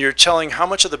 and you're telling how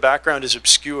much of the background is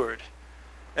obscured.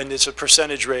 And it's a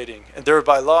percentage rating. And they're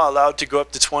by law allowed to go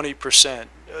up to 20%.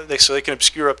 So they can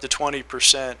obscure up to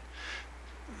 20%.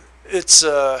 It's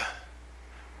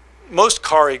most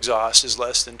car exhaust is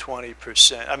less than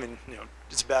 20%. I mean, you know,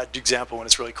 it's a bad example when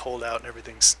it's really cold out and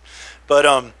everything's, but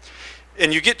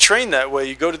and you get trained that way.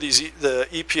 You go to the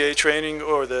EPA training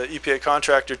or the EPA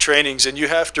contractor trainings, and you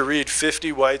have to read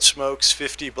 50 white smokes,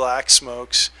 50 black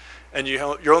smokes, and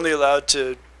you're only allowed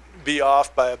to be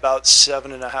off by about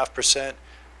 7.5%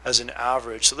 as an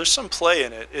average. So there's some play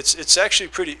in it. It's actually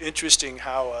pretty interesting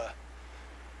how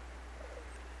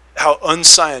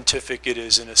unscientific it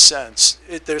is in a sense.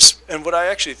 And what I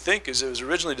actually think is it was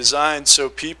originally designed so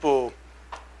people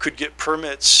could get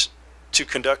permits to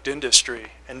conduct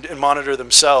industry and monitor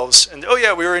themselves. And oh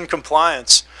yeah, we were in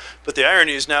compliance. But the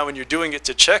irony is now when you're doing it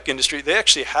to check industry, they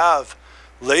actually have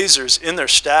lasers in their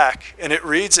stack, and it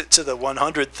reads it to the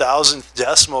 100,000th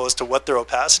decimal as to what their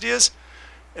opacity is.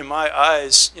 In my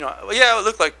eyes, you know, well, yeah, it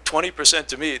looked like 20%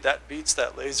 to me. That beats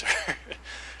that laser.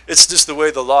 It's just the way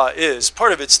the law is.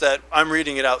 Part of it's that I'm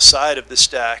reading it outside of the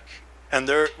stack, and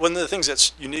one of the things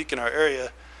that's unique in our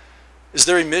area is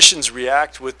their emissions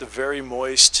react with the very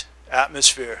moist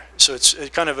atmosphere. So it's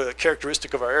kind of a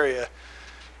characteristic of our area,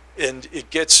 and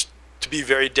it gets to be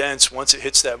very dense once it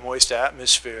hits that moist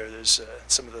atmosphere. There's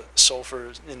some of the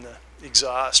sulfur in the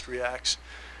exhaust reacts,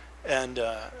 and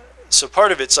so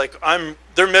part of it's like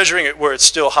they're measuring it where it's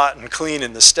still hot and clean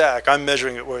in the stack. I'm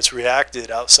measuring it where it's reacted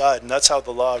outside, and that's how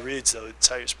the law reads, though. It's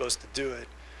how you're supposed to do it.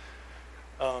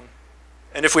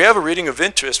 And if we have a reading of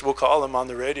interest, we'll call them on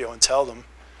the radio and tell them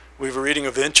we have a reading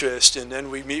of interest, and then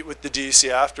we meet with the DEC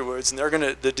afterwards, and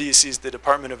the DEC is the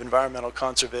Department of Environmental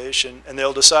Conservation, and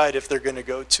they'll decide if they're going to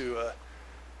go to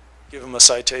give them a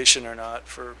citation or not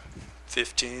for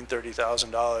 $15,000,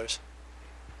 $30,000.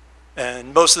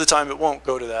 And most of the time it won't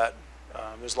go to that.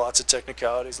 There's lots of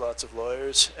technicalities, lots of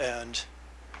lawyers, and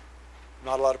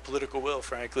not a lot of political will,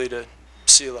 frankly, to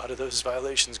see a lot of those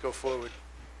violations go forward.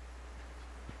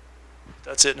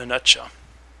 That's it in a nutshell.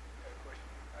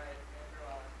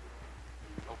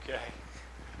 Okay.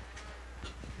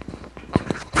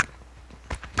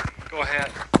 Go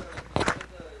ahead.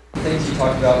 Things you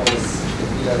talked about was,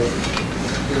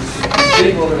 there's these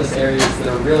big wilderness areas that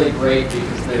are really great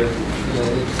because they're,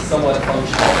 somewhat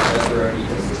functional as their own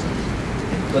ecosystem.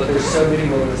 But there's so many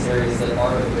wilderness areas that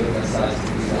aren't of big enough size to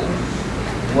do that.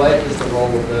 What is the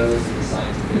role of those in the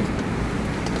scientific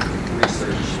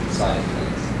research side of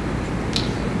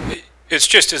things? It's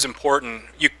just as important.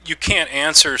 You can't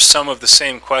answer some of the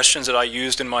same questions that I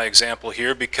used in my example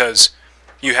here because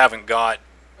you haven't got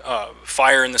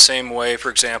fire in the same way, for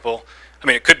example. I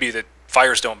mean, it could be that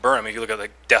fires don't burn. I mean, if you look at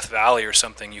like Death Valley or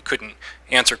something, you couldn't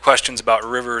answer questions about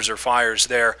rivers or fires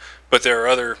there, but there are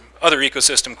other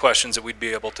ecosystem questions that we'd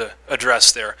be able to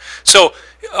address there. So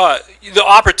the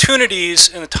opportunities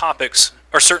and the topics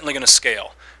are certainly going to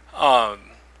scale.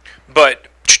 But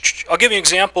I'll give you an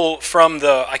example from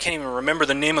I can't even remember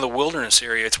the name of the wilderness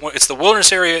area. It's the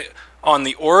wilderness area on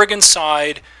the Oregon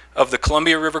side of the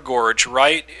Columbia River Gorge,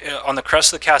 right on the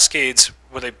crest of the Cascades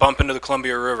where they bump into the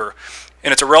Columbia River.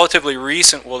 And it's a relatively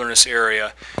recent wilderness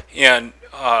area. And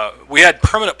we had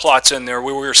permanent plots in there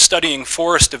where we were studying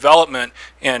forest development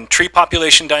and tree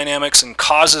population dynamics and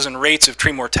causes and rates of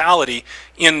tree mortality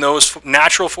in those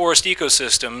natural forest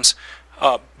ecosystems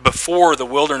before the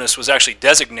wilderness was actually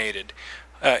designated.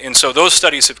 And so those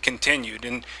studies have continued.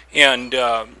 And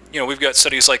we've got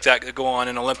studies like that go on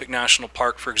in Olympic National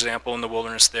Park, for example, in the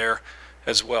wilderness there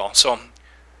as well. So,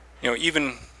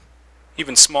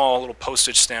 even small little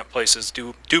postage stamp places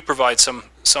do provide some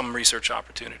research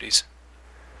opportunities.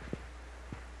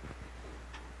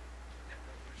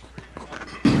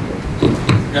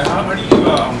 Yeah, how do you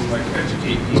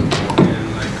educate people in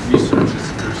researchers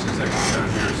versus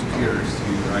yours peers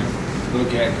to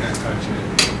look at and touch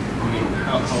it? I mean,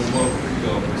 how low could you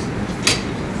go with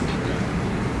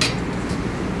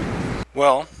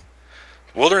Well,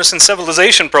 Wilderness and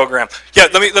Civilization Program. Yeah,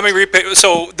 let me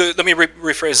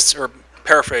rephrase or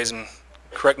paraphrase and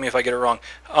correct me if I get it wrong.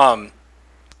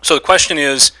 So the question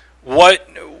is, what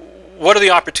are the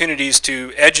opportunities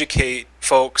to educate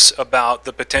folks about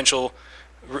the potential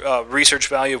research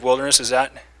value of wilderness? Is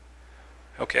that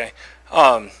okay?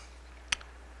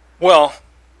 Well,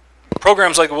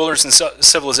 programs like the Wilderness and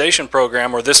Civilization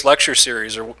Program or this lecture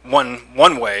series are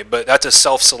one way, but that's a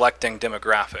self-selecting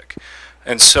demographic.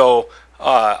 And so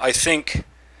I think,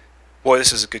 boy,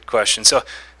 this is a good question. So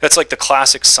that's like the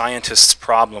classic scientist's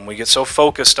problem. We get so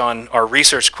focused on our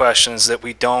research questions that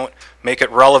we don't make it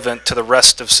relevant to the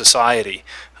rest of society.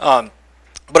 But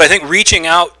I think reaching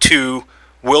out to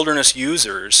wilderness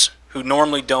users who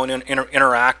normally don't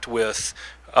interact with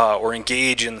or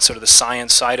engage in sort of the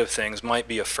science side of things might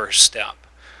be a first step.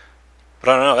 But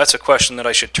I don't know, that's a question that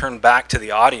I should turn back to the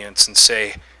audience and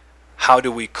say, how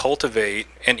do we cultivate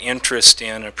an interest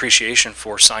and appreciation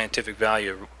for scientific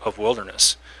value of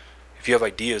wilderness? If you have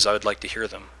ideas, I would like to hear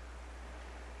them.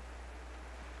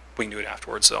 We can do it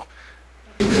afterwards, though.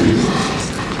 I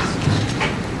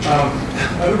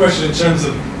have a question in terms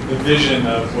of the vision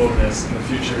of wilderness in the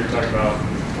future you're talking about,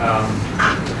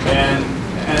 and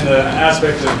the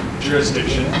aspect of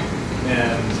jurisdiction.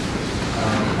 And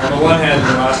on the one hand, in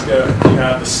Alaska, you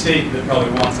have the state that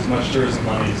probably wants as much tourism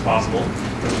money as possible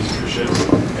from these cruise ships,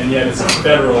 and yet it's a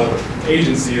federal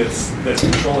agency that's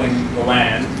controlling the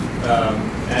land.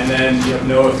 And then you have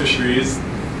NOAA fisheries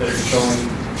that are controlling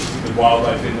the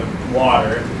wildlife in the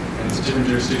water, and it's a different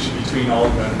jurisdiction between all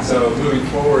of them. So moving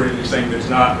forward, you're saying there's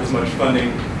not as much funding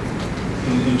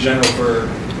in general for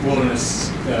wilderness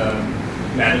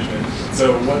management.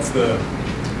 So what's the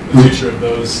future of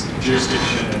those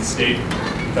jurisdiction and state,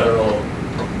 federal,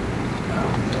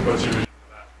 what's your vision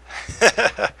for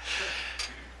that?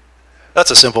 That's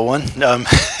a simple one.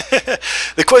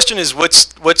 The question is, what's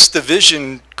the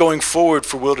vision going forward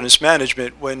for wilderness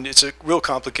management when it's a real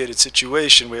complicated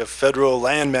situation? We have federal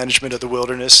land management of the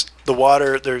wilderness, the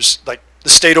water. There's like the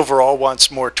state overall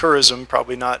wants more tourism,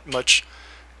 probably not much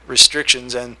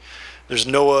restrictions, and there's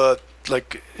NOAA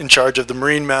like in charge of the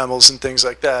marine mammals and things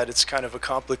like that. It's kind of a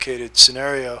complicated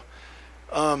scenario.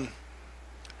 I'll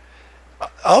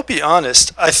be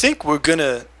honest. I think we're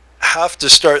gonna have to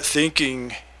start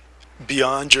thinking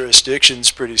beyond jurisdictions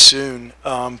pretty soon,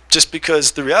 just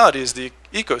because the reality is the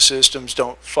ecosystems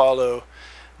don't follow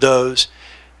those.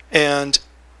 And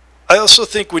I also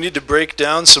think we need to break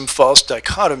down some false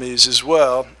dichotomies as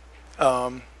well,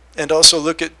 and also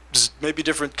look at maybe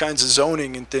different kinds of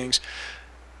zoning and things.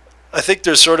 I think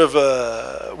there's sort of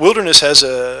wilderness has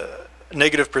a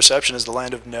negative perception as the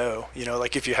land of no. You know,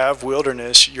 like if you have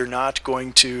wilderness, you're not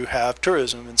going to have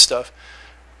tourism and stuff.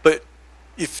 But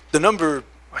if the number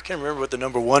I can't remember what the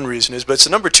number one reason is, but it's the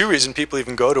number two reason people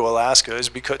even go to Alaska is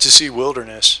because to see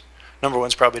wilderness. Number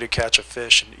one's probably to catch a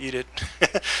fish and eat it,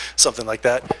 something like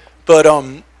that. But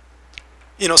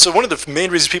you know, so one of the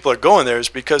main reasons people are going there is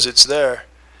because it's there.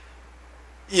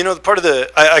 You know, the part of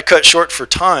the I cut short for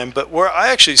time, but where I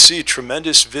actually see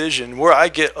tremendous vision, where I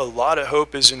get a lot of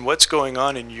hope, is in what's going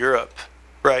on in Europe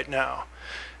right now,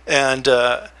 and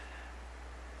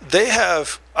they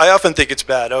have. I often think it's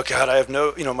bad. Oh God, I have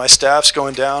no. You know, my staff's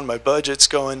going down, my budget's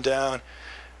going down.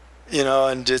 You know,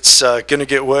 and it's going to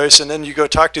get worse. And then you go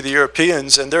talk to the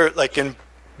Europeans, and they're like in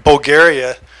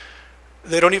Bulgaria.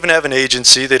 They don't even have an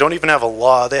agency. They don't even have a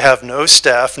law. They have no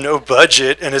staff, no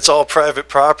budget, and it's all private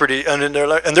property. And then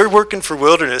they're working for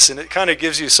wilderness, and it kind of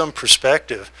gives you some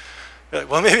perspective. You're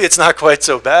like, well, maybe it's not quite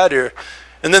so bad here.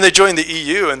 And then they join the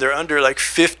EU, and they're under like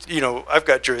 50. You know, I've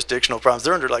got jurisdictional problems.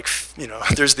 They're under like, you know,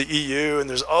 there's the EU, and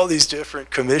there's all these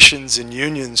different commissions and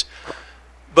unions.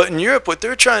 But in Europe, what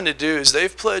they're trying to do is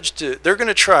they've pledged to. They're going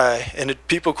to try, and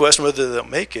people question whether they'll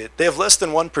make it. They have less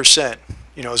than 1%.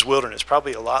 You know, as wilderness,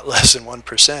 probably a lot less than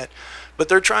 1%. But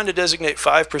they're trying to designate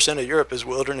 5% of Europe as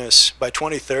wilderness by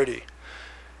 2030.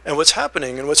 And what's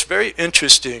happening, and what's very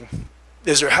interesting,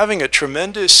 is they're having a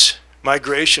tremendous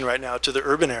migration right now to the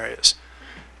urban areas.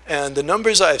 And the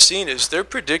numbers I've seen is they're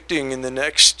predicting in the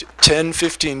next 10,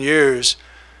 15 years,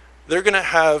 they're going to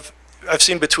have, I've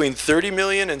seen between 30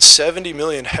 million and 70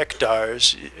 million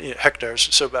hectares,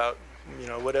 so about, you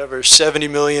know, whatever, 70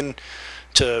 million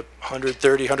to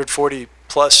 130, 140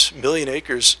 plus million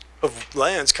acres of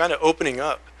lands kind of opening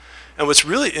up. And what's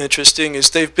really interesting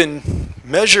is they've been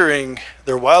measuring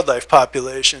their wildlife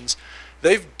populations.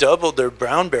 They've doubled their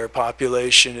brown bear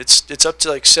population. It's up to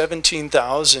like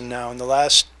 17,000 now in the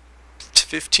last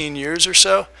 15 years or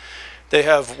so. They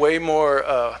have way more,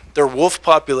 their wolf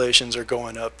populations are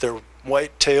going up. Their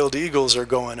white-tailed eagles are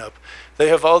going up. They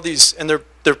have all these, and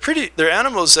they're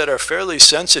animals that are fairly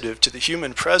sensitive to the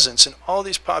human presence, and all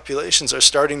these populations are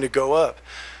starting to go up.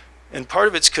 And part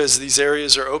of it's because these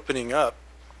areas are opening up.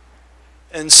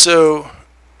 And so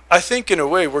I think in a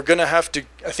way we're going to have to,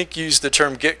 I think, use the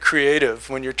term get creative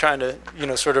when you're trying to, you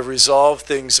know, sort of resolve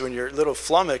things when you're a little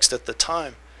flummoxed at the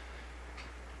time.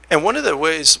 And one of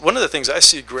the things I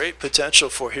see great potential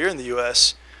for here in the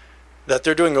U.S. that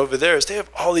they're doing over there is they have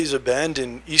all these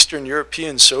abandoned Eastern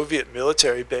European Soviet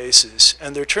military bases,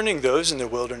 and they're turning those into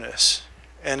wilderness.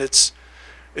 And it's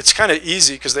kind of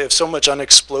easy because they have so much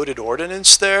unexploded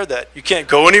ordnance there that you can't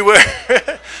go anywhere.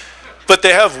 But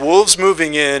they have wolves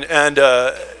moving in, and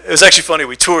it was actually funny.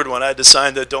 We toured one. I had to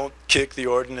sign the don't kick the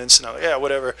ordnance, and I'm like, yeah,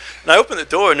 whatever. And I opened the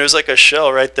door, and there's like a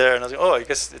shell right there, and I was like, oh, I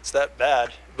guess it's that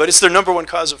bad. But it's their number one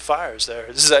cause of fires there.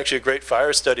 This is actually a great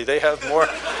fire study. They have more.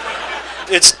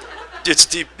 It's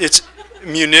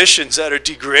munitions that are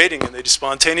degrading, and they just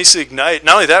spontaneously ignite.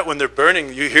 Not only that, when they're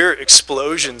burning, you hear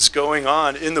explosions going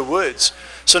on in the woods.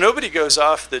 So nobody goes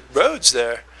off the roads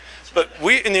there. But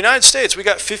in the United States, we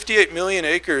got 58 million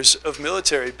acres of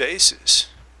military bases,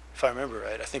 if I remember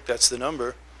right. I think that's the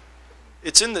number.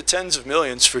 It's in the tens of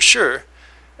millions for sure.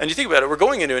 And you think about it, we're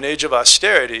going into an age of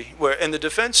austerity, and the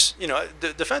defense, you know,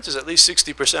 the defense is at least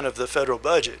 60% of the federal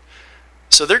budget.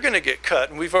 So they're going to get cut,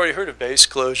 and we've already heard of base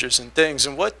closures and things.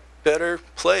 And what better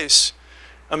place?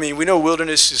 I mean, we know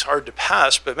wilderness is hard to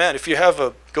pass, but man, if you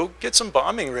have go get some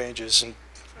bombing ranges, and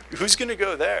who's going to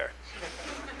go there?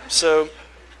 So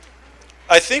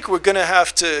I think we're going to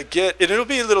have to and it'll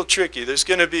be a little tricky. There's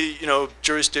going to be, you know,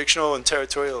 jurisdictional and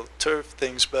territorial turf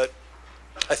things, but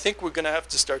I think we're going to have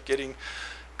to start getting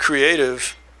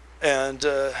creative and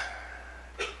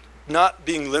not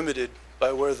being limited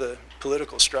by where the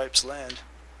political stripes land.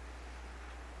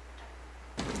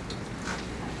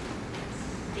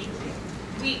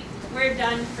 We're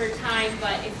done for time,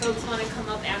 but if folks want to come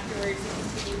up afterwards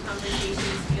and continue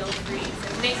conversations, feel free. So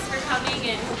thanks for coming,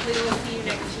 and hopefully we'll see you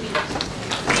next week.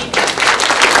 Thank you.